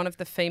I was one of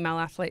the female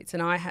athletes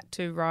and I had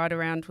to ride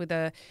around with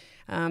a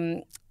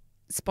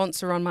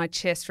sponsor on my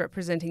chest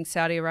representing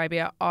Saudi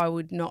Arabia, I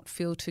would not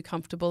feel too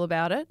comfortable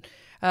about it.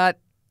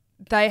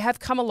 They have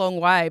come a long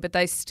way, but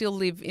they still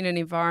live in an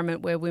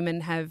environment where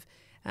women have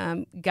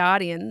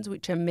guardians,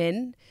 which are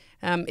men.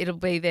 It'll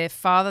be their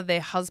father,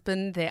 their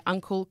husband, their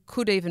uncle,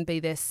 could even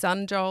be their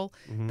son, Joel.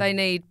 They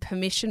need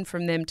permission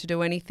from them to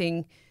do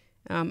anything,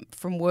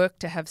 from work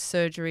to have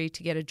surgery,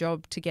 to get a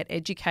job, to get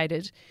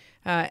educated.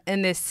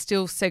 And there's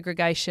still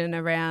segregation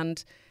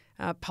around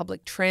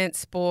public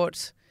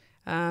transport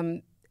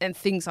and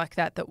things like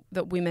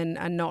that women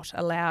are not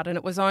allowed. And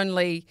it was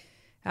only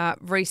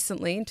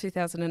recently, in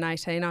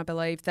 2018, I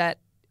believe, that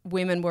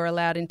women were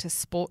allowed into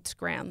sports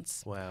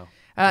grounds. Wow.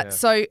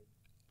 So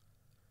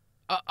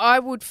I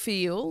would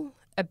feel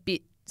a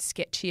bit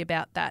sketchy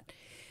about that.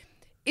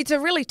 It's a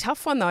really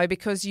tough one, though,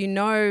 because you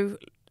know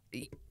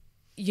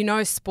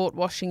sport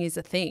washing is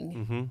a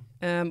thing.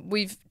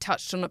 We've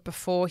touched on it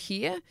before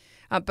here,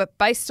 but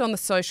based on the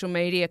social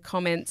media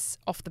comments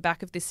off the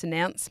back of this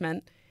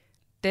announcement,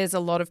 there's a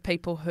lot of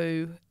people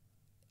who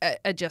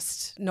are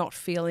just not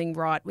feeling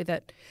right with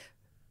it.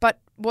 But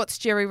what's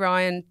Jerry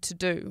Ryan to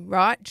do,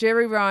 right?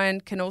 Jerry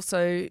Ryan can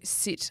also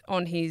sit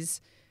on his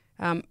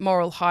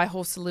moral high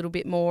horse a little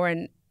bit more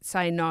and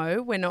say,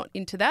 no, we're not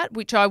into that,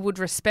 which I would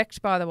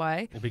respect, by the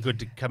way. It'd be good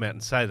to come out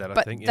and say that, but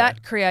I think. But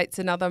that creates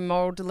another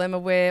moral dilemma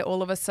where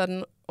all of a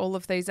sudden all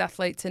of these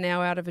athletes are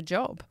now out of a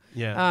job.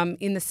 Yeah.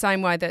 In the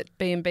same way that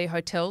B&B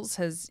Hotels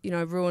has,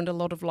 ruined a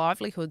lot of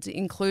livelihoods,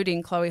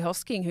 including Chloe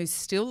Hosking, who's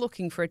still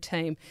looking for a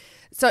team.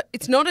 So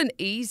it's not an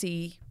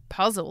easy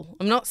puzzle.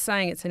 I'm not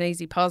saying it's an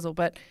easy puzzle,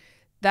 but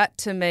that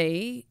to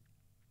me,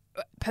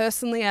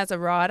 personally as a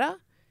rider,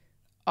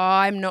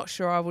 I'm not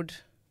sure I would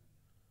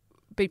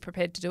be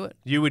prepared to do it.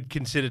 You would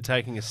consider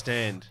taking a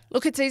stand?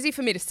 Look, it's easy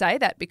for me to say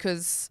that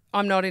because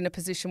I'm not in a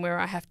position where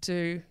I have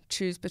to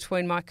choose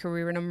between my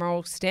career and a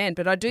moral stand.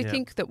 But I do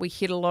think that we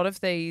hit a lot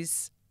of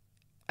these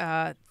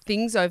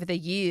things over the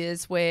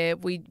years where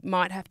we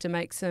might have to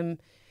make some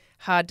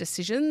hard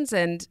decisions,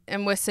 and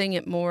we're seeing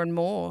it more and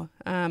more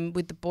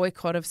with the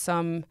boycott of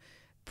some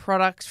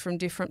products from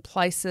different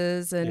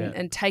places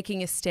and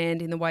taking a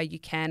stand in the way you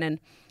can.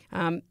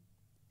 And,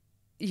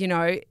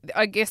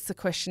 I guess the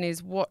question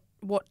is what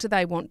do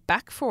they want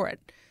back for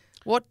it?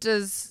 What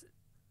does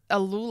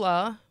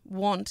Alula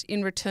want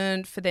in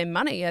return for their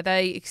money? Are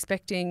they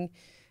expecting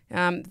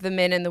the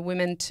men and the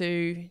women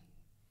to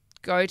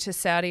go to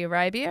Saudi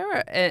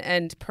Arabia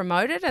and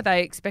promote it? Are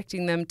they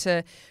expecting them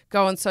to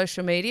go on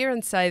social media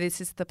and say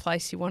this is the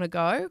place you want to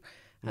go?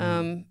 I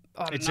don't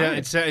know.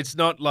 It's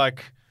not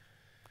like...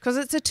 Because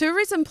it's a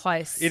tourism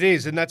place. It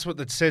is, and that's what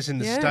it says in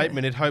the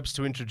statement. It hopes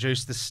to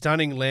introduce the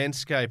stunning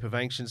landscape of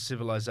ancient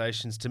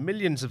civilizations to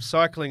millions of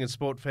cycling and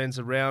sport fans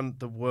around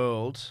the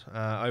world.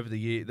 Over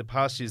the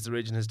past years, the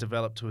region has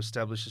developed to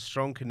establish a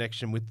strong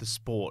connection with the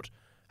sport,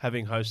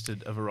 having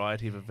hosted a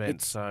variety of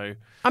events. I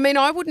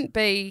wouldn't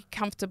be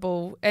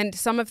comfortable, and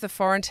some of the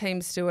foreign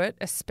teams do it,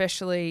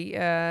 especially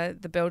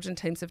the Belgian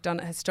teams have done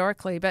it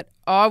historically, but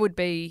I would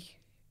be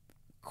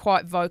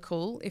quite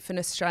vocal if an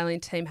Australian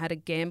team had a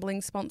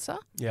gambling sponsor.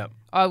 Yeah,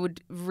 I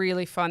would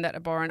really find that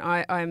abhorrent.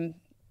 I'm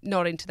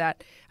not into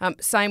that.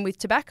 Same with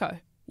tobacco.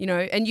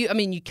 and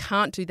you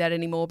can't do that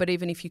anymore, but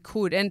even if you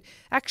could, and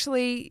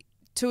actually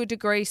to a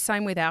degree,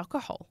 same with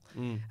alcohol.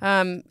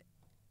 And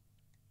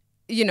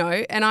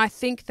I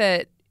think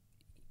that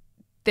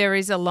there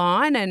is a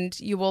line and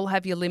you all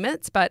have your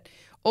limits, but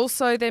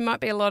also there might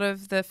be a lot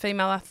of the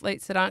female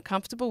athletes that aren't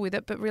comfortable with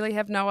it but really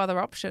have no other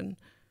option.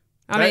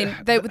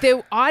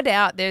 I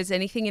doubt there's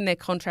anything in their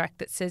contract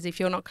that says if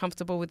you're not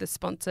comfortable with the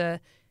sponsor,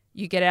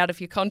 you get out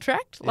of your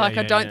contract.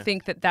 I don't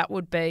think that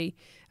would be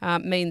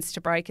means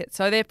to break it.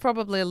 So they're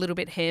probably a little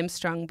bit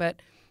hamstrung.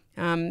 But,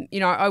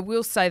 I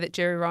will say that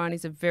Jerry Ryan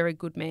is a very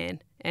good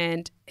man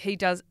and he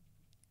does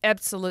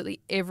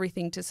absolutely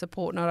everything to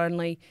support not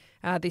only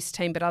this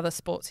team but other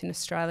sports in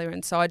Australia.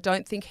 And so I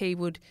don't think he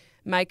would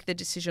make the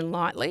decision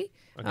lightly.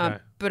 Okay.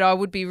 But I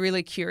would be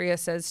really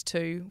curious as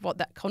to what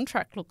that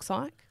contract looks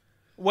like.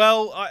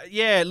 Well,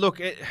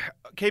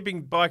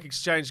 keeping Bike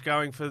Exchange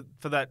going for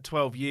that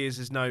 12 years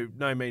is no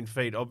mean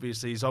feat.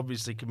 Obviously, he's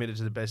obviously committed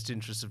to the best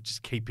interests of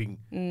just keeping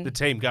the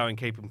team going,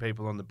 keeping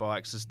people on the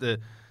bikes. As the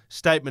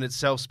statement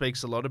itself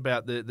speaks a lot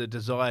about the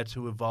desire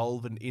to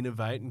evolve and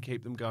innovate and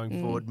keep them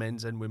going forward,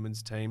 men's and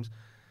women's teams.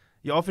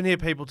 You often hear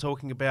people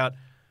talking about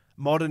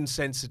modern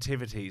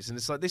sensitivities, and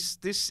it's like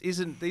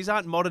these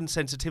aren't modern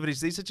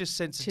sensitivities. These are just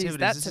sensitivities. Jeez,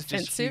 that's this offensive.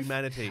 Is just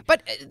humanity.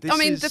 But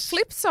the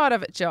flip side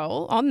of it,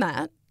 Joel, on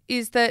that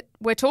is that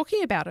we're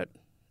talking about it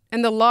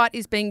and the light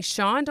is being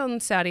shined on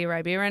Saudi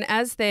Arabia, and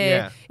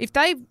if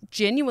they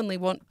genuinely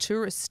want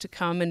tourists to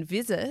come and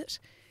visit,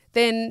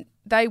 then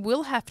they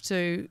will have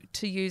to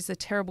use the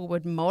terrible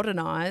word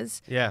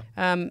modernise. Yeah.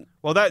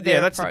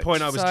 That's the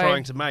point I was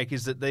trying to make,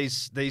 is that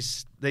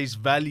these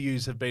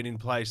values have been in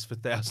place for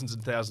thousands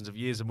and thousands of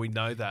years, and we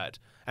know that.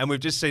 And we've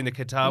just seen the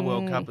Qatar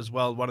World Cup as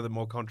well, one of the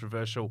more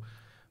controversial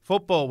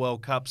football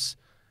World Cups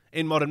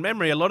in modern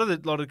memory. A lot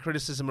of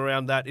criticism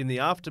around that in the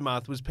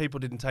aftermath was people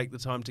didn't take the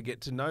time to get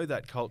to know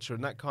that culture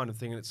and that kind of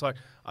thing. And it's like,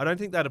 I don't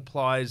think that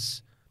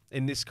applies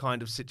in this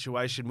kind of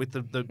situation with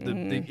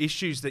the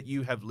issues that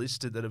you have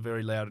listed that are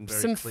very loud and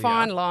very clear. Some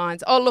fine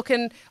lines. Oh, look,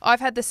 and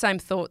I've had the same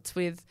thoughts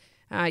with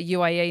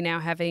UAE now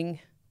having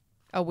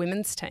a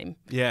women's team.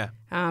 Yeah.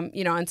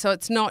 And so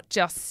it's not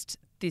just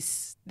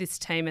this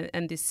team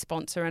and this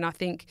sponsor. And I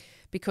think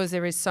because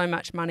there is so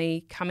much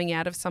money coming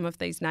out of some of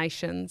these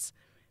nations,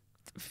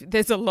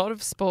 there's a lot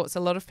of sports, a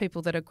lot of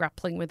people that are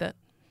grappling with it.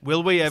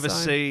 Will we ever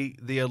see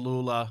the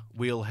Alula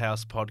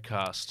Wheelhouse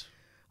podcast?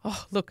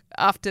 Oh, look,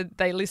 after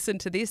they listen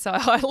to this, I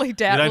highly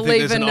doubt we'll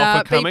even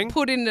be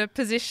put in a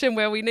position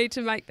where we need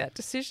to make that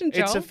decision,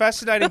 Joel. It's a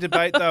fascinating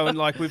debate, though, and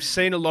we've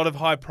seen a lot of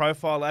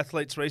high-profile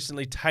athletes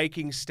recently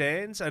taking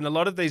stands, and a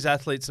lot of these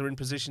athletes are in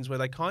positions where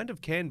they kind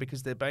of can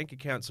because their bank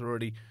accounts are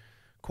already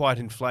quite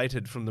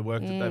inflated from the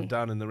work that they've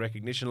done and the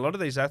recognition. A lot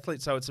of these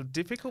athletes, so it's a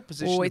difficult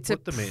position to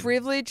put them in. It's a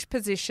privileged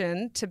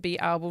position to be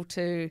able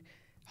to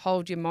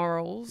hold your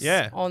morals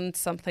on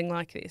something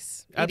like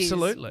this.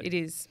 Absolutely. It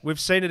is.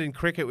 We've seen it in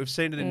cricket. We've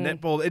seen it in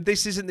netball.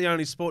 This isn't the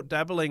only sport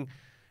dabbling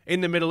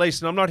in the Middle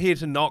East. And I'm not here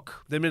to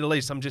knock the Middle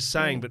East. I'm just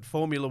saying, but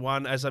Formula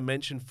One, as I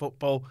mentioned,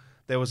 football,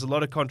 there was a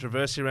lot of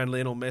controversy around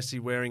Lionel Messi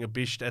wearing a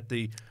bisht at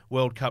the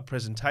World Cup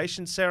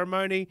presentation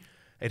ceremony.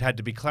 It had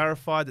to be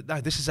clarified that, no,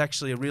 this is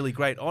actually a really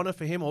great honour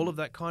for him, all of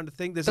that kind of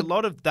thing. There's a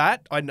lot of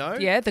that, I know.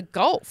 Yeah, the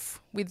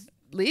golf with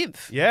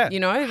Liv. Yeah,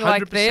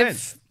 100%.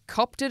 They've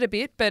copped it a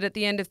bit, but at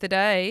the end of the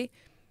day,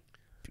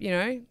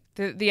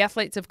 the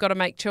athletes have got to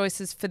make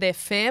choices for their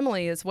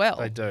family as well.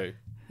 They do.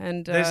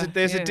 And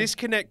there's a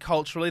disconnect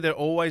culturally. There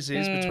always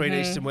is between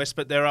East and West,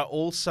 but there are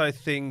also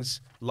things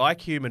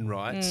like human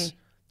rights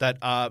that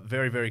are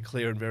very, very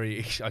clear and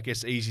very, I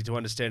guess, easy to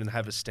understand and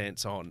have a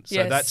stance on.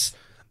 So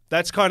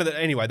that's kind of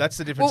that's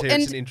the difference here.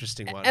 It's an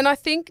interesting one. And I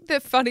think the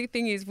funny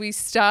thing is we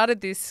started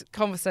this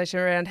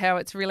conversation around how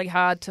it's really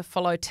hard to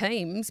follow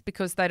teams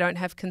because they don't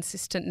have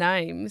consistent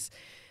names.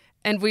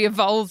 And we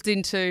evolved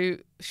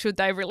into, should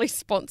they really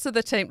sponsor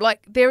the team?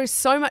 There is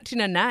so much in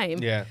a name.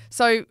 Yeah.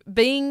 So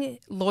being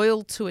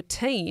loyal to a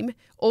team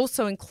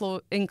also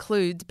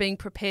includes being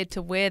prepared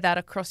to wear that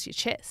across your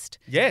chest.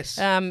 Yes.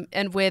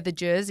 And wear the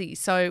jersey.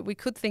 So we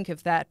could think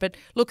of that. But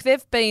look,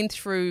 they've been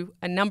through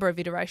a number of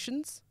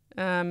iterations,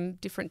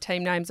 different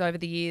team names over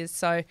the years.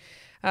 So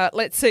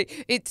let's see.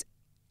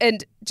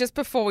 And just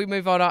before we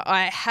move on,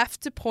 I have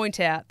to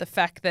point out the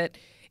fact that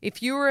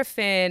if you were a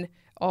fan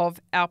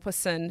of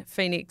Alpecin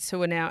Phoenix, who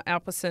are now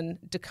Alpecin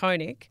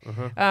Deconic,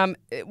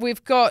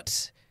 we've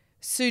got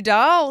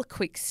Soudal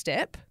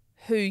Quickstep,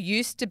 who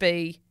used to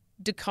be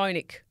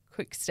Deconic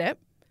Quickstep,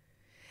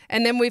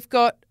 and then we've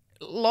got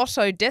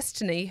Lotto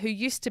Destiny, who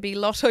used to be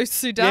Lotto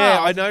Soudal.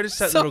 Yeah, I noticed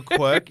that little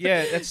quirk.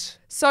 Yeah, that's...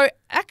 So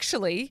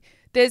actually,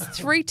 there's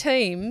three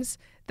teams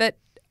that...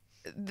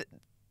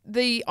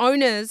 The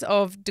owners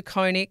of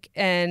Deconic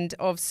and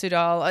of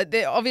Soudal,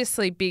 they're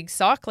obviously big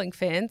cycling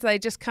fans. They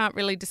just can't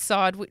really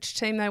decide which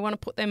team they want to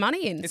put their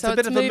money in. It's a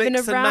bit of a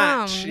mix and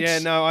match. Yeah,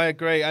 no, I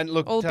agree. And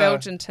look, all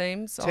Belgian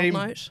teams, Team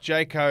I'll note.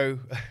 Jayco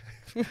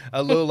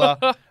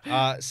Alula,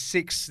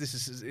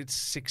 its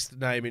sixth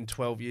name in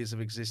 12 years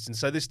of existence.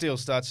 So this deal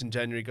starts in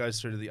January,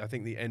 goes through to the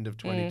end of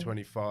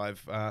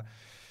 2025.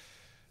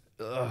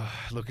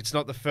 Look, it's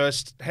not the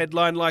first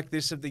headline like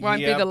this of the Won't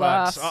year. be the but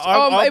last.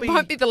 I'll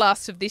Won't be the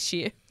last of this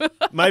year.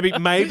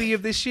 maybe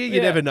of this year. You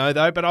Yeah. never know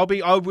though. But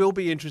I will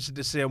be interested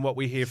to see on what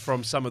we hear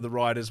from some of the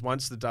riders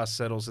once the dust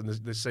settles and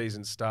the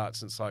season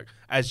starts. It's like,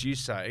 as you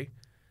say,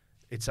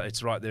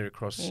 it's right there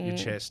across your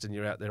chest, and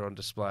you're out there on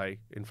display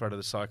in front of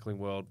the cycling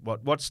world.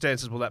 What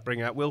stances will that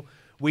bring out?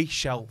 We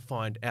shall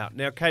find out.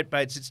 Now, Kate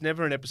Bates, it's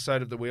never an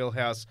episode of The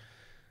Wheelhouse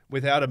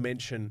without a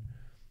mention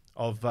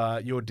of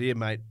your dear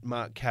mate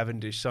Mark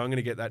Cavendish, so I'm going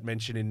to get that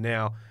mention in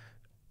now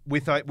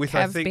with I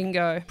think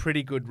bingo.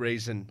 Pretty good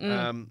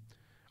reason.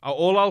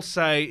 All I'll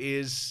say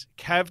is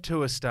Cav to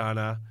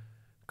Astana.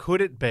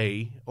 Could it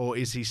be, or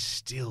is he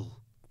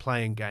still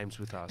playing games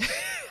with us?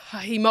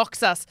 He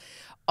mocks us.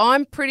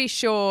 I'm pretty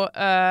sure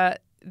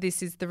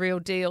this is the real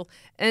deal,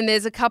 and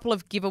there's a couple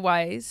of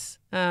giveaways.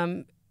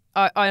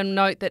 I'll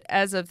note that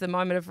as of the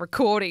moment of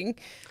recording,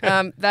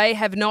 they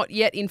have not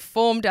yet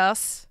informed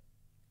us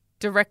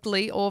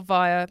directly or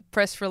via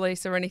press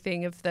release or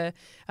anything of the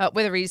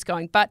whether he's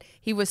going. But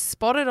he was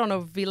spotted on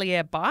a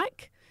Villiers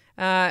bike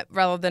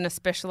rather than a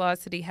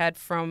Specialized that he had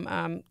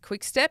from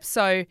Quick Step.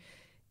 So,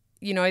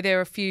 there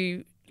are a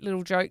few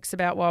little jokes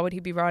about why would he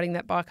be riding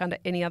that bike under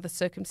any other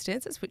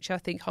circumstances, which I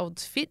think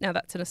holds fit. Now,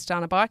 that's an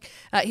Astana bike.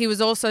 He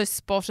was also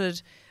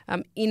spotted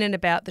in and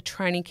about the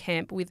training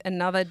camp with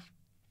another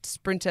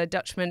sprinter,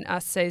 Dutchman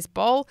Cees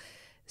Bol.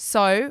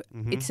 So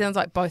it sounds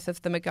like both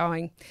of them are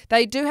going.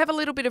 They do have a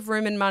little bit of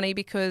room and money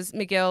because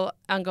Miguel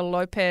Angel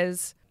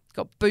Lopez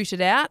got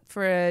booted out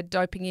for a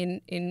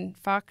doping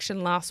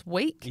infraction last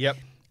week. Yep.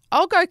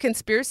 I'll go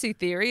conspiracy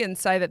theory and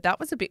say that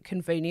was a bit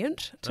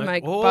convenient to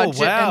make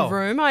budget and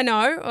room. I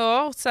know.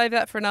 I'll save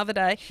that for another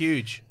day.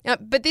 Huge.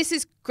 But this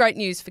is great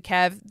news for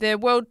Cav. Their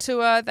world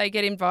tour, they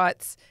get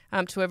invites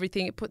to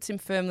everything. It puts him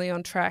firmly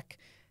on track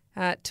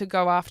to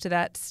go after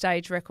that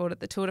stage record at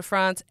the Tour de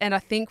France. And I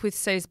think with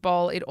Cees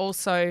Bol, it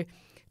also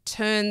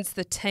turns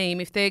the team,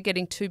 if they're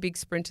getting two big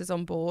sprinters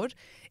on board,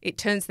 it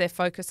turns their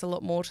focus a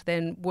lot more to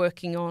then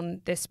working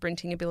on their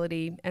sprinting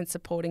ability and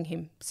supporting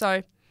him.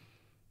 So,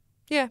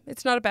 yeah,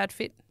 it's not a bad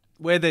fit.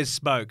 Where there's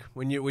smoke,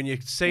 when you're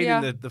seen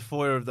in the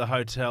foyer of the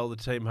hotel, the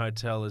team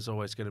hotel, there's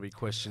always going to be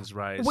questions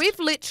raised. We've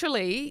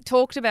literally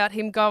talked about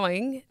him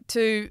going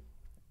to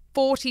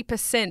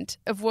 40%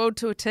 of World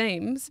Tour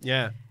teams.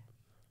 Yeah.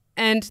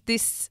 And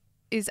this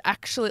is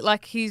actually,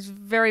 he's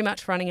very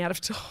much running out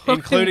of time.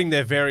 Including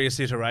their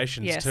various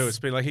iterations Yes. too. It's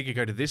been like he could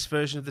go to this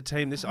version of the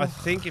team. I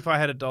think if I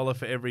had $1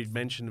 for every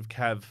mention of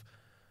Cav,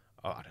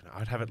 I don't know,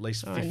 I'd have at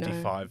least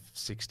 $55,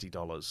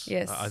 $60.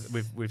 Yes.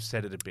 We've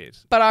said it a bit.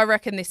 But I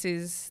reckon this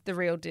is the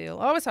real deal.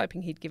 I was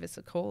hoping he'd give us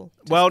a call.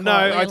 Well, no,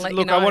 I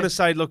know. want to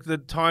say,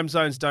 the time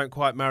zones don't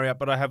quite marry up,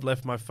 but I have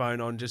left my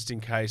phone on just in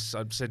case.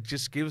 I've said,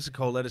 just give us a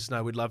call, let us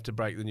know. We'd love to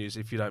break the news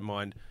if you don't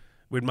mind.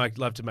 We'd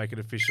love to make it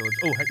official.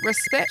 Oh, hey.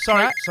 Respect.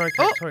 Sorry, right?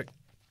 Kate, sorry.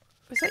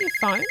 Was that your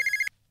phone?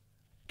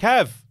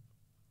 Cav.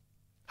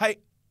 Hey.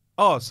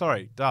 Oh,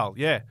 sorry, Dal.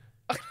 Yeah.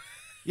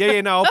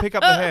 No, I'll pick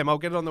up the ham. I'll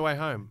get it on the way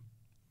home.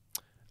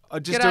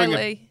 I'm doing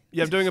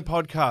a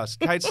podcast.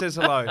 Kate says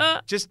hello.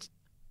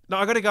 No,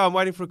 I got to go. I'm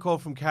waiting for a call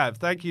from Cav.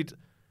 Thank you.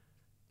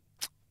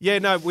 Yeah,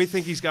 no, we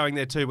think he's going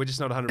there too. We're just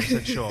not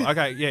 100% sure.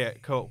 Okay, yeah,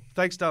 cool.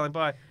 Thanks, darling.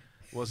 Bye.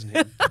 It wasn't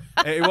him.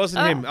 It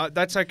wasn't him.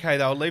 That's okay,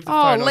 though. I'll leave the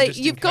phone on just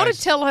in you've case. got to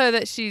tell her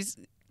that she's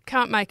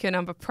can't make her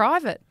number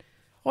private.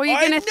 Or you're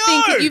going to know!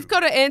 think that you've got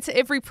to answer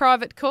every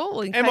private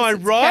call in Am case I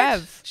it's right?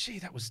 Cav. Gee,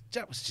 that was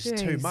just Jeez,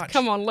 too much.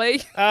 Come on,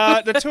 Lee.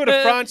 The Tour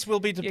de France will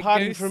be You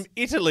departing goose. from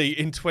Italy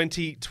in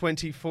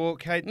 2024,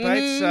 Kate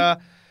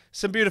Bates.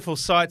 Some beautiful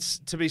sights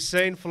to be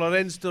seen.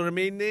 Florence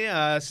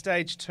Dormini,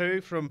 stage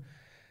 2 from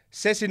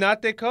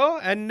Cesenatico.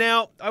 And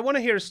now I want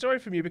to hear a story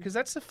from you because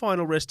that's the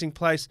final resting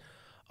place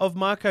of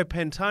Marco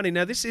Pantani.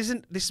 Now, this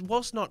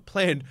was not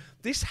planned.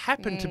 This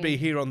happened to be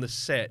here on the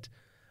set.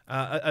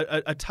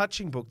 A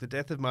touching book, The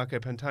Death of Marco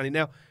Pantani.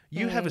 Now,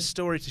 you have a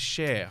story to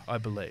share, I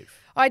believe.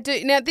 I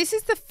do. Now, this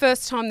is the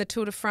first time the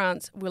Tour de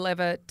France will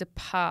ever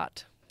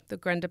depart, the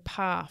Grand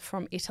Depart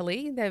from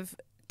Italy. They've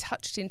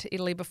touched into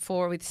Italy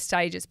before with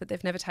stages, but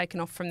they've never taken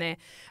off from there.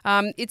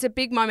 It's a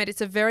big moment.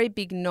 It's a very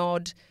big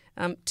nod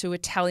to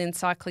Italian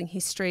cycling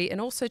history and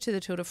also to the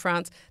Tour de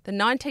France. The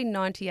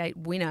 1998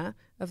 winner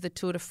of the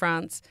Tour de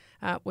France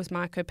was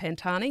Marco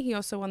Pantani. He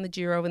also won the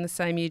Giro in the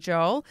same year,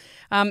 Joel.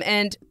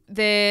 And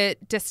their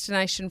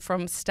destination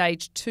from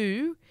stage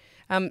 2,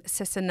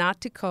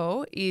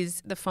 Cesenatico,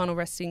 is the final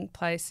resting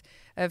place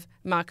of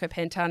Marco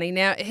Pantani.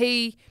 Now,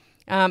 he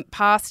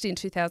passed in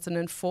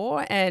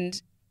 2004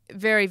 and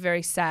very,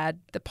 very sad.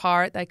 The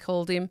pirate, they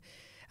called him.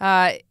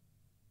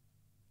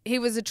 He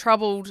was a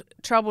troubled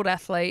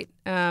athlete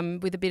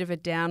with a bit of a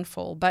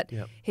downfall, but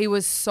he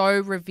was so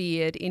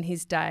revered in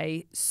his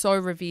day, so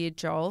revered,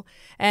 Joel.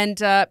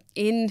 And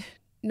in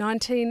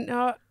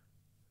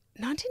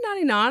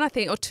 1999, I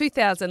think, or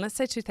 2000, let's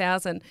say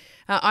 2000,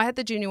 I had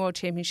the Junior World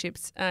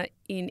Championships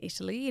in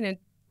Italy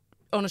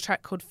on a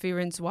track called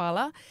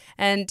Firenzuola,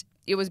 and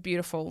it was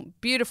beautiful,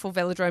 beautiful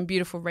velodrome,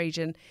 beautiful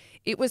region.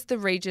 It was the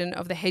region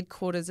of the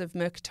headquarters of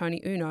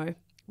Mercatone Uno,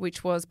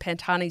 which was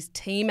Pantani's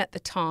team at the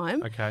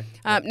time. Okay.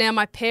 Now,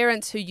 my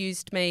parents, who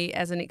used me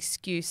as an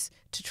excuse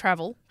to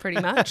travel, pretty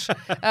much,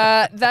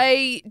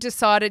 they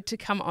decided to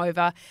come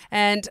over,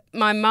 and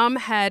my mum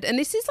had, and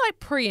this is like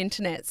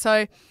pre-internet,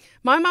 so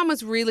my mum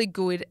was really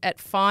good at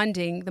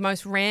finding the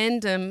most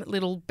random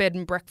little bed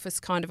and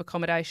breakfast kind of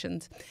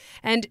accommodations,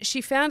 and she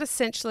found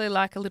essentially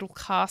like a little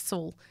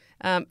castle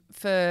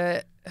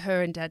for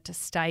her and Dad to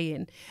stay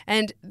in.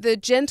 And the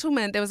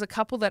gentleman, there was a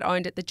couple that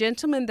owned it. The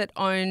gentleman that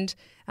owned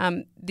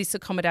this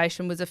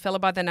accommodation was a fellow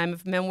by the name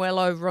of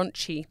Manuelo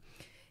Ronchi.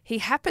 He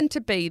happened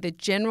to be the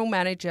general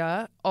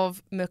manager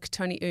of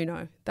Mercatoni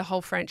Uno, the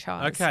whole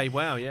franchise. Okay,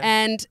 wow, yeah.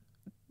 And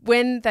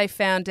when they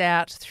found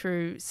out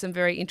through some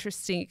very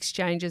interesting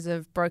exchanges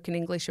of broken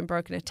English and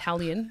broken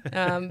Italian,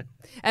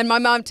 and my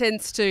mum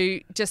tends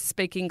to just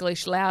speak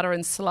English louder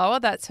and slower.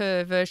 That's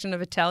her version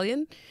of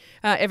Italian.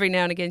 Every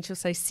now and again she'll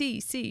say,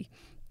 si.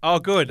 Oh,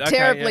 good. Okay,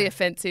 Terribly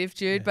offensive,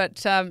 Jude,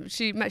 but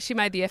she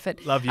made the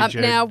effort. Love you,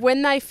 Jude. Now,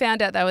 when they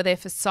found out they were there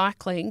for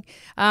cycling,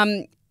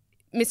 Mr.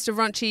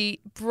 Ronchi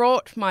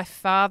brought my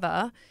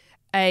father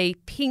a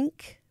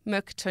pink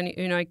Mercatoni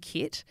Uno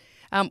kit,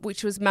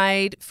 which was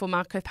made for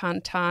Marco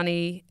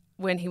Pantani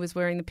when he was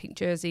wearing the pink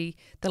jersey,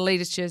 the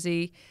leader's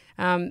jersey,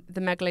 the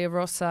Maglia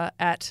Rossa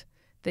at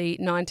the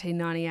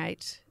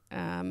 1998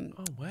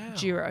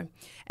 Giro.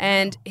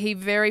 And he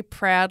very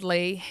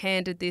proudly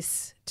handed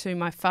this to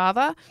my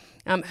father,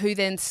 who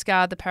then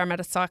scarred the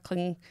Parramatta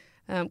Cycling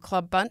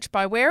Club bunch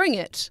by wearing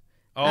it.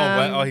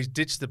 He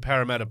ditched the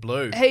Parramatta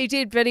blue. He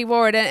did, but he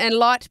wore it. And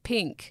light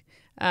pink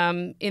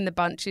in the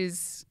bunch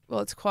is,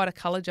 well, it's quite a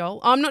colour, Joel.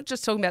 I'm not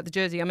just talking about the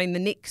jersey. I mean the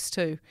Knicks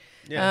too.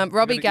 Yeah,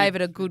 Robbie gave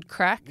it a good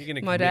crack,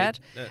 my dad.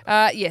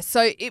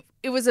 So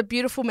it was a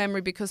beautiful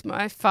memory because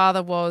my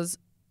father was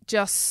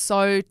just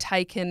so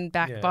taken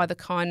back by the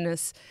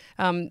kindness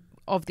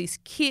of this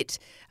kit,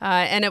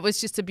 and it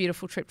was just a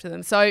beautiful trip to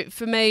them. So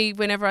for me,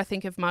 whenever I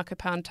think of Marco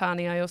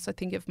Pantani, I also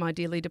think of my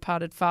dearly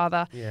departed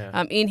father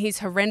in his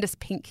horrendous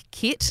pink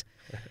kit.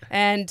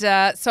 And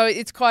so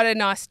it's quite a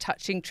nice,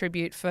 touching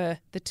tribute for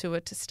the tour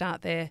to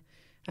start there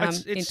in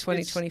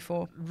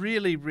 2024. It's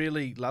really,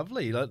 really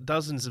lovely.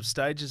 Dozens of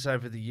stages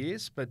over the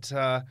years, but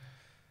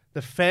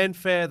the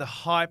fanfare, the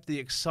hype, the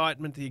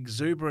excitement, the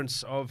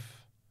exuberance of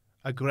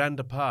a grand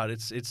depart.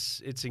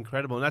 It's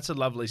incredible, and that's a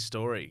lovely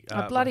story.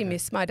 I bloody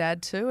miss my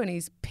dad too, and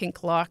his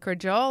pink lycra,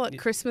 Joel, at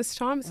Christmas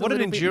time. What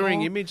an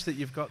enduring image that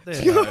you've got there.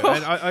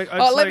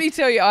 And let me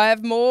tell you, I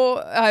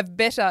have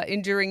better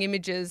enduring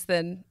images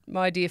than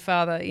my dear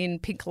father in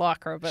pink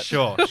lycra. But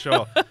Sure.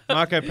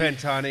 Marco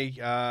Pantani,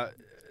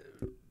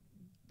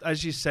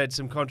 as you said,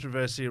 some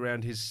controversy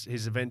around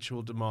his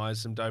eventual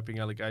demise, some doping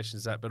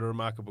allegations, but a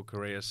remarkable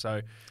career.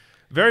 So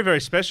very, very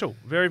special.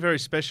 Very, very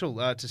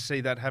special to see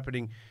that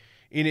happening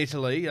in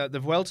Italy. The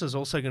Vuelta is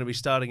also going to be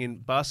starting in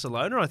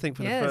Barcelona, I think,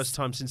 for the first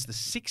time since the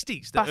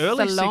 60s, the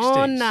early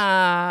 60s.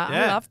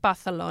 I love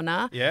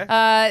Barcelona.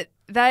 Yeah.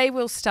 They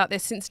will start there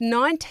since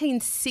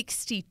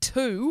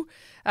 1962.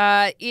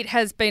 It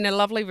has been a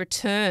lovely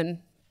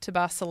return to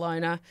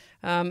Barcelona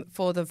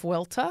for the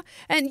Vuelta.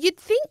 And you'd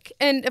think,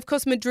 and of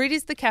course Madrid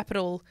is the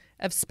capital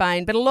of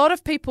Spain, but a lot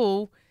of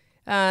people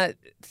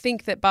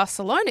think that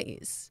Barcelona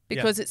is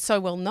because it's so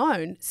well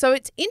known. So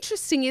it's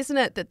interesting, isn't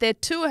it, that their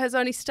tour has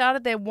only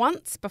started there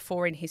once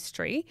before in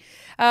history,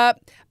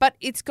 but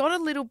it's got a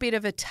little bit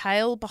of a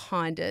tale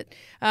behind it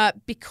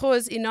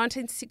because in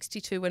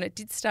 1962, when it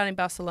did start in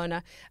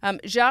Barcelona,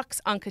 Jacques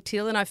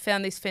Anquetil, and I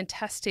found this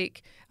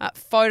fantastic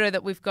photo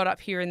that we've got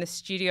up here in the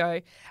studio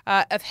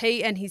of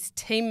he and his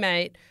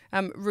teammate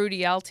Rudy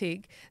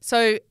Altig.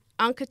 So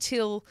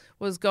Anquetil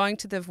was going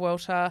to the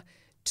Vuelta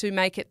to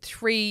make it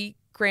 3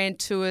 Grand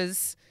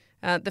Tours,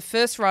 the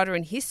first rider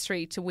in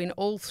history to win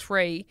all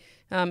 3.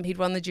 He'd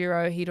won the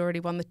Giro, he'd already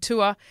won the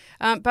Tour,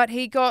 but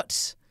he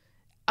got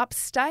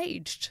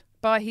upstaged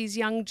by his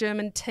young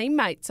German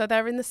teammate. So they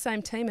were in the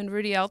same team, and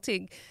Rudy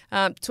Altig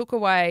took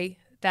away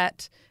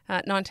that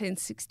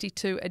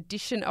 1962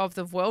 edition of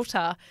the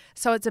Vuelta.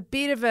 So it's a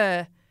bit of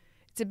a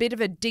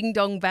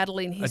ding-dong battle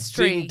in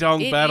history. A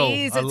ding-dong battle. It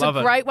is. It's a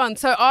great one.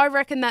 So I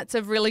reckon that's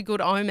a really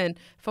good omen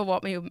for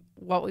what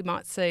we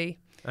might see.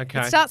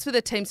 Okay. It starts with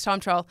a team's time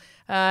trial,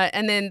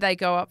 and then they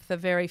go up the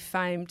very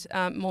famed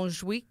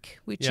Montjuic,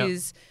 which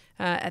is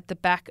at the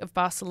back of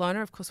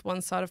Barcelona. Of course,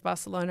 one side of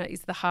Barcelona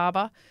is the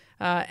harbour,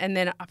 and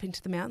then up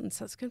into the mountains.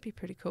 So it's going to be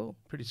pretty cool.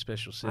 Pretty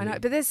special city. I know,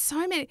 but there's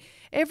so many.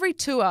 Every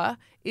tour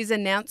is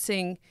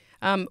announcing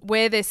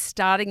where they're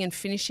starting and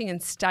finishing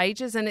and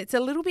stages, and it's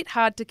a little bit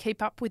hard to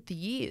keep up with the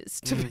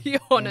years, to be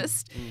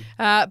honest.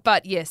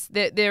 But yes,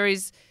 there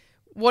is.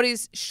 What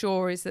is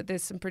sure is that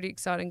there's some pretty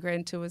exciting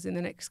Grand Tours in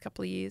the next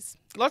couple of years.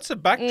 Lots of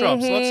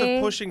backdrops, lots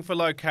of pushing for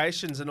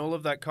locations and all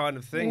of that kind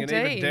of thing. Indeed.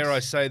 And even, dare I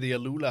say, the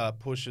Alula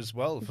push as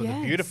well for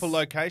the beautiful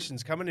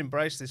locations. Come and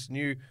embrace this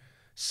new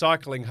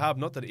cycling hub.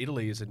 Not that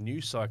Italy is a new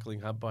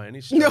cycling hub by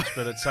any stretch,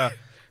 but it's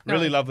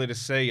really lovely to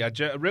see.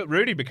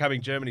 Rudy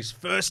becoming Germany's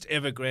first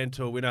ever Grand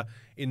Tour winner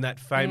in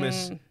that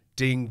famous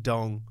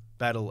ding-dong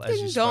battle,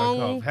 as you spoke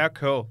of. How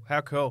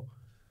cool.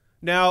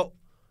 Now,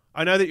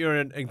 I know that you're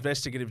an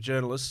investigative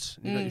journalist.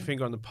 You've got your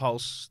finger on the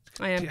pulse.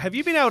 I am. Have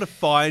you been able to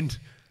find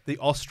the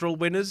Austral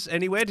winners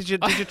anywhere? Did you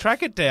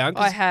track it down?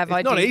 'Cause I have.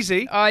 It's not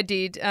easy. I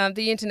did.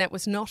 The internet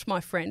was not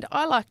my friend.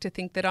 I like to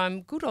think that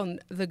I'm good on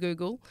the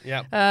Google.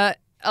 Yeah.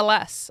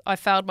 Alas, I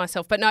failed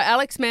myself. But no,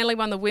 Alex Manley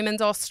won the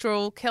women's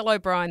Austral, Kel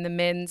O'Brien the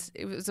men's.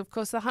 It was, of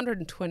course, the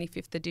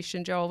 125th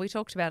edition, Joel. We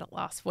talked about it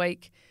last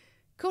week.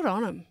 Good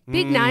on them.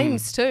 Big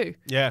names too.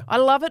 Yeah. I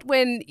love it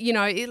when,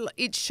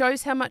 it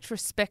shows how much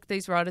respect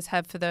these riders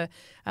have for the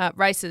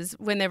races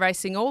when they're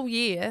racing all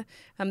year.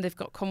 They've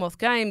got Commonwealth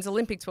Games,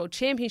 Olympics, World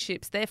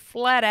Championships. They're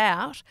flat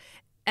out,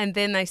 and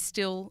then they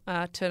still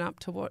turn up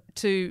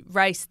to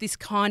race this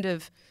kind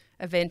of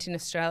event in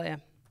Australia.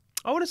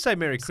 I want to say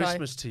Merry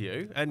Christmas to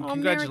you and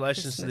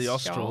congratulations to the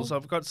Australs. Joel.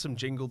 I've got some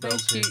jingle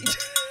bells here.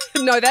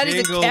 No, that is a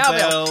Jingle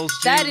cowbell. bells,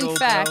 That, in jingle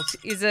fact, bells.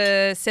 is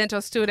a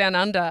Santos Still Down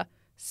Under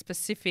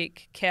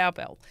specific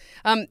cowbell.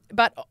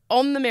 But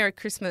on the Merry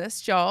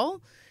Christmas,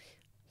 Joel,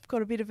 I've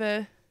got a bit of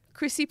a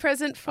Chrissy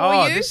present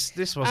for you.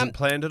 This wasn't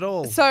planned at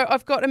all. So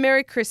I've got a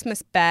Merry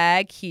Christmas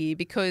bag here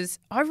because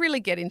I really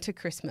get into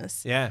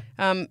Christmas. Yeah.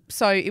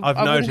 So I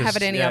wouldn't have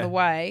it any other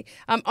way.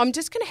 I'm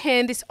just going to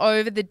hand this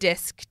over the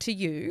desk to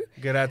you.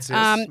 Gracias,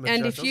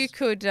 and if you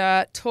could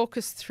talk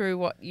us through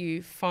what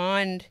you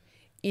find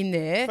in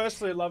there.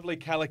 Firstly, a lovely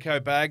calico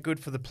bag, good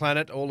for the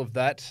planet, all of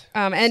that.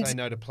 Say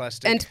no to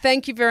plastic. And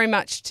thank you very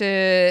much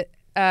to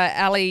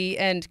Ali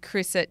and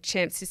Chris at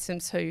Champ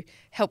Systems who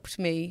helped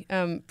me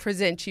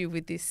present you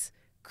with this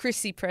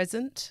Chrissy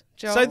present,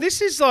 Joel. So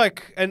this is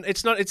like, and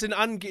it's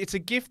a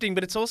gifting,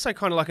 but it's also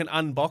kind of like an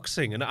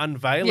unboxing, an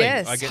unveiling.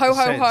 Yes, I get ho, the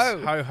ho, sense.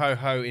 ho. Ho, ho,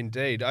 ho,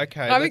 indeed.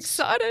 Okay. I'm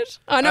excited.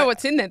 I know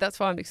what's in there. That's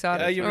why I'm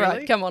excited. Are you All really?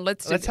 right, come on,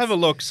 let's have a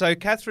look. So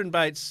Catherine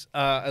Bates,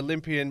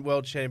 Olympian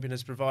world champion,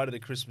 has provided a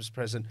Christmas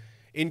present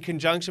in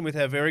conjunction with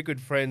our very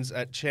good friends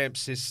at Champ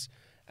Sys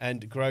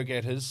and Grow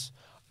Getters.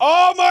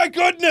 Oh my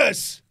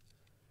goodness!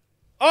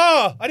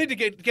 Oh, I need to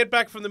get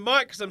back from the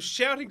mic because I'm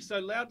shouting so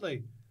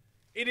loudly.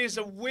 It is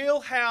a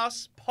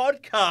Wheelhouse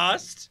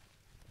podcast.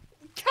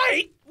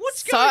 Kate,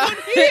 what's going on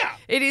here?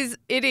 It is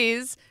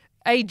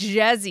a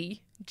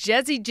jazzy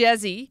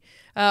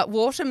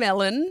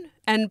watermelon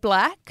and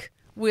black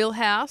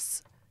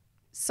Wheelhouse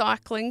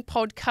cycling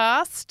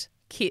podcast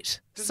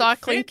kit. Does it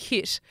cycling fit?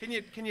 kit.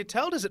 Can you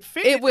tell? Does it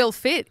fit? It will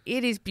fit.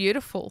 It is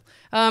beautiful.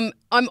 I'm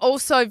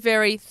also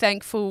very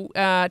thankful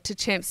to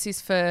Champ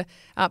Sys for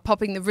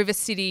popping the River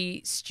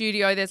City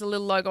studio. There's a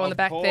little logo on the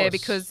back there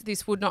because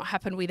this would not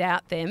happen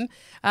without them.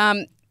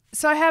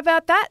 So how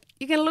about that?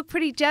 You're going to look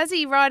pretty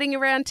jazzy riding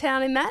around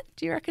town in that,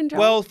 do you reckon, John?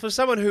 Well, for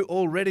someone who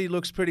already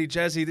looks pretty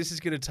jazzy, this is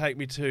going to take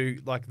me to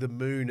like the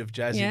moon of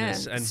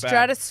jazziness and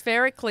back.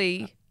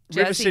 Stratospherically jazzy.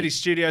 River City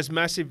Studios,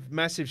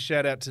 massive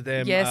shout out to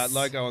them. Yes.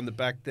 Logo on the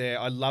back there.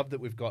 I love that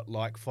we've got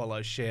like,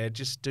 follow, share.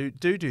 Just do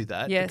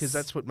that because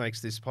that's what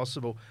makes this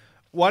possible.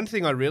 One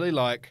thing I really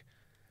like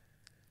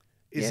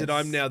is that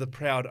I'm now the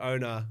proud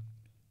owner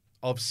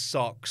of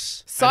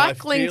socks.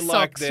 Cycling and I feel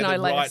like socks, they're no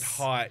the right less.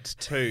 height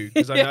too,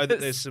 because I know that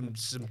there's some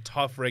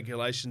tough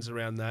regulations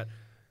around that.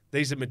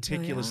 These are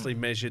meticulously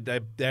measured.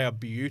 They are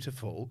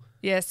beautiful.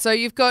 Yes, so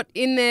you've got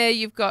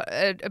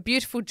a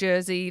beautiful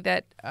jersey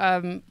that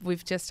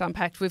we've just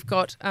unpacked. We've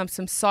got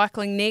some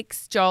cycling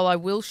nicks. Joel, I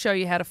will show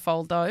you how to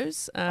fold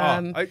those.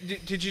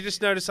 Did you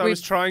just notice I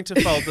was trying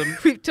to fold them?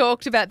 We've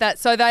talked about that.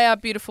 So they are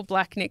beautiful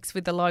black nicks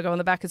with the logo on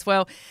the back as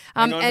well.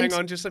 Hang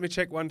on, just let me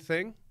check one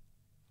thing.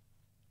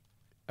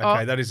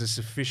 Okay, that is a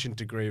sufficient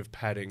degree of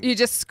padding. You're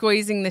just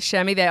squeezing the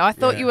chamois there. I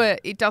thought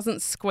it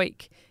doesn't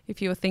squeak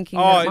if you were thinking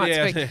that it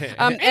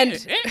might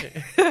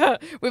squeak. And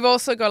we've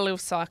also got a little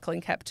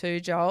cycling cap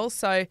too, Joel.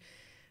 So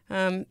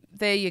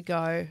there you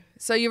go.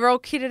 So you're all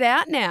kitted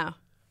out now.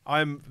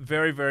 I'm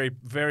very, very,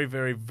 very,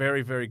 very,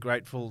 very, very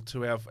grateful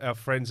to our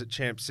friends at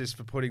Champ Sys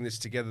for putting this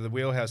together. The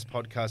Wheelhouse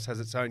podcast has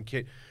its own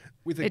kit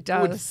with a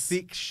good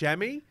thick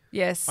chamois.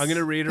 Yes. I'm going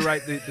to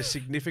reiterate the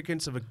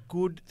significance of a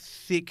good,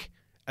 thick,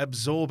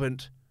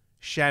 absorbent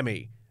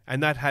chamois.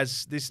 And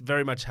this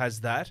very much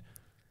has that.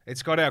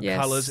 It's got our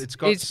colours. It's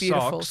got it's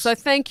beautiful. socks. So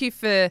thank you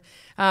for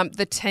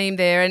the team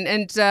there.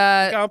 And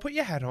Go on, put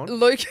your hat on.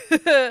 Luke,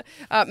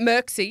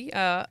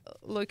 Merksy,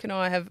 Luke and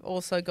I have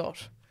also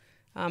got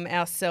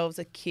ourselves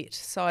a kit.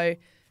 So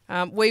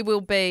we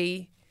will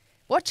be,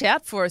 watch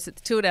out for us at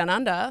the Tour Down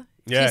Under.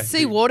 Yeah, if you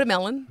see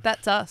watermelon,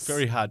 that's us.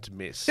 Very hard to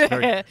miss.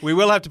 We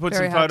will have to put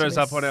Very some hard to photos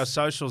up miss. on our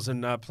socials,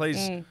 and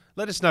please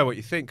let us know what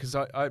you think, because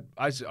I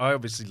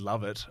obviously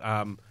love it.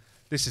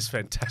 This is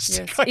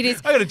fantastic. Yes, it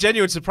is. I got a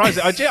genuine surprise.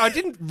 I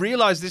didn't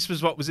realise this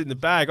was what was in the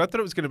bag. I thought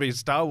it was going to be a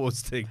Star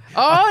Wars thing.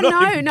 Oh, I'm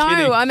not even no.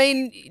 kidding. I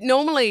mean,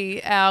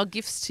 normally our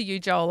gifts to you,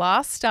 Joel,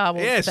 are Star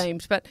Wars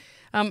themed, but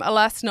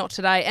alas, not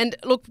today. And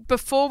look,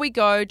 before we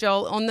go,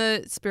 Joel, on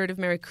the spirit of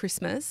Merry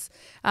Christmas,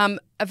 a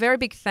very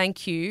big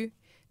thank you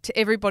to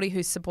everybody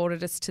who's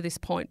supported us to this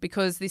point,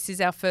 because this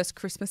is our first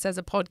Christmas as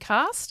a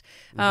podcast.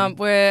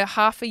 We're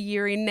half a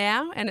year in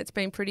now, and it's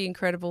been pretty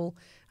incredible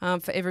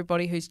for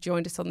everybody who's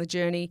joined us on the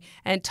journey.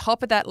 And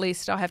top of that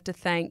list, I have to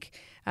thank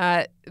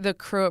the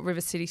crew at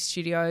River City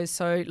Studios.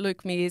 So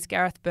Luke Mears,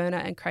 Gareth Burner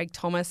and Craig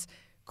Thomas.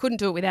 Couldn't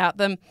do it without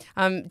them.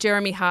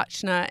 Jeremy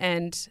Harchner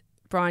and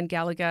Brian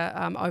Gallagher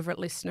over at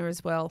Listener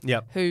as well,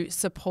 who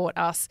support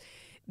us.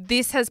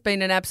 This has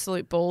been an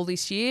absolute ball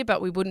this year,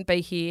 but we wouldn't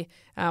be here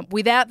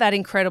without that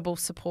incredible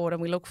support,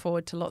 and we look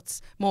forward to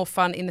lots more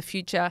fun in the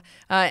future.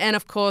 And,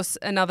 of course,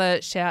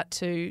 another shout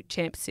to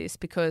Champ Sis,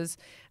 because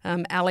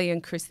Ali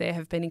and Chris there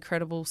have been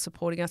incredible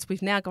supporting us.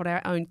 We've now got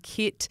our own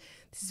kit.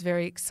 This is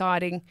very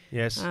exciting.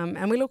 Yes.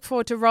 And we look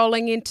forward to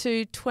rolling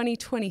into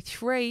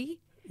 2023.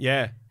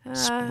 Yeah.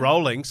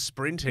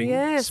 Sprinting.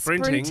 Yeah,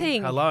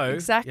 sprinting. Hello.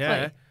 Exactly.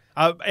 Yeah.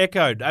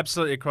 Echoed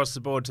absolutely across the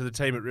board to the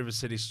team at River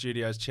City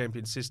Studios,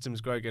 Champion Systems,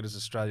 Go-Getters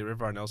Australia,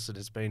 everyone else that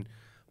has been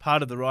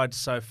part of the ride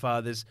so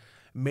far. There's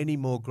many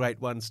more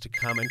great ones to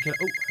come. And hang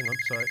on,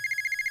 sorry.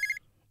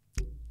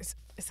 Is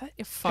that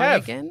your phone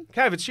again?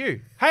 Cav, it's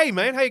you. Hey,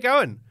 man, how you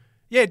going?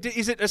 Yeah,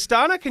 is it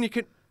Astana?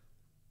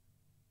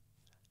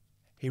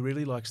 He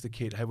really likes the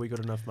kit. Have we got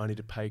enough money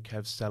to pay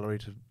Cav's salary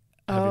to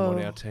have him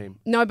on our team?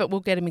 No, but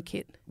we'll get him a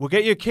kit. We'll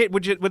get you a kit.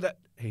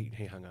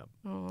 He hung up.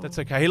 Oh. That's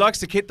okay. He likes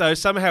the kit though.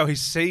 Somehow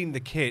he's seen the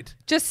kit.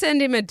 Just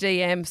send him a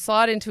DM.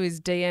 Slide into his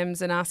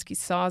DMs and ask his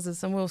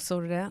sizes, and we'll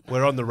sort it out.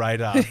 We're on the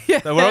radar.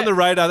 We're on the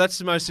radar. That's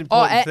the most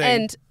important thing.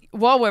 And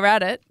while we're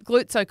at it,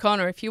 Glutes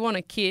O'Connor, if you want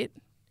a kit,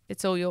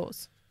 it's all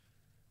yours.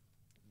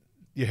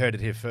 You heard it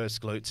here first,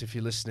 Glutes. If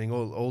you're listening,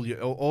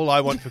 all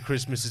I want for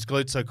Christmas is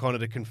Glutes O'Connor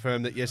to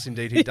confirm that yes,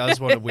 indeed, he does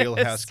want a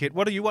Wheelhouse kit.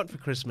 What do you want for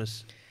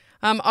Christmas?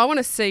 I want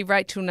to see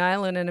Rachel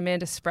Nayland and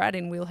Amanda Spratt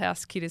in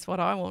Wheelhouse kit is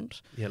what I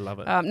want. Yeah, love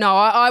it. No,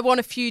 I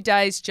want a few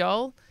days,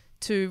 Joel,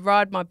 to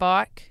ride my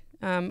bike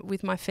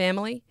with my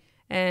family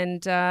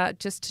and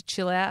just to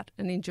chill out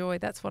and enjoy.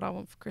 That's what I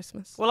want for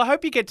Christmas. Well, I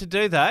hope you get to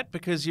do that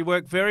because you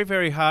work very,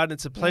 very hard.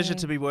 It's a pleasure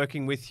to be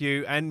working with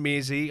you and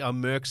Mearsy,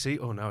 Merksy.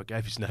 Oh, no, I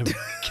gave his name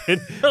again.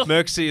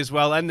 Merksy as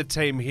well, and the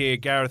team here,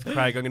 Gareth,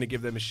 Craig. I'm going to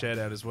give them a shout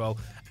out as well.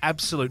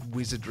 Absolute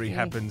wizardry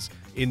happens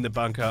in the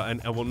bunker,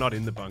 and well, not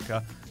in the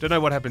bunker. Don't know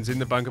what happens in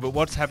the bunker, but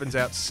what happens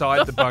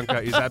outside the bunker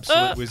is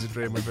absolute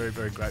wizardry, and we're very,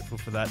 very grateful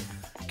for that.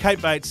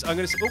 Kate Bates, I'm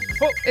going to say...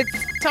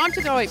 It's time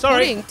to go eat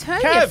pudding.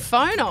 Turn your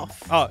phone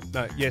off. Oh,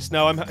 no, yes.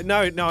 No,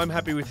 I'm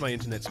happy with my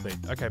internet speed.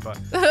 Okay, bye.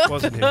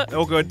 Wasn't here.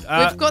 All good.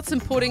 We've got some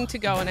pudding to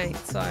go and eat,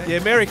 so... Yeah,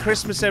 Merry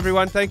Christmas,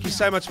 everyone. Thank you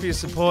so much for your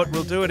support.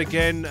 We'll do it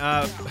again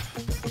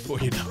before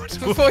you know it.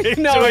 Before you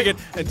know it.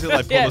 Until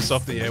they pull us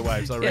off the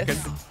airwaves, I reckon.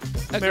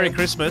 Okay. Merry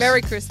Christmas.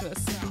 Merry Christmas.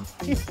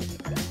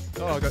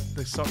 I got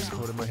the socks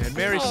caught in my hand.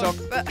 Merry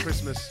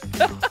Christmas.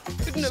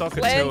 Couldn't have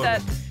planned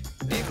that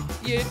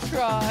if you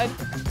tried.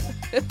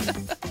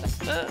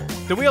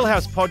 The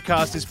Wheelhouse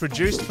podcast is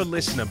produced for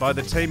Listener by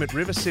the team at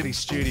River City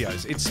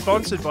Studios. It's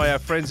sponsored by our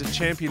friends at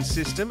Champion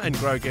System and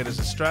Go-Getters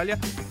Australia.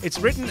 It's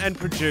written and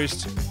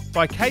produced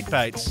by Kate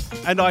Bates,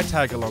 and I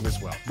tag along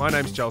as well. My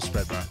name's Joel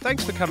Spreadborough.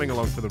 Thanks for coming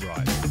along for the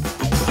ride.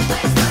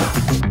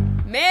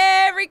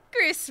 Merry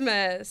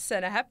Christmas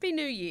and a Happy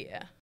New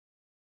Year.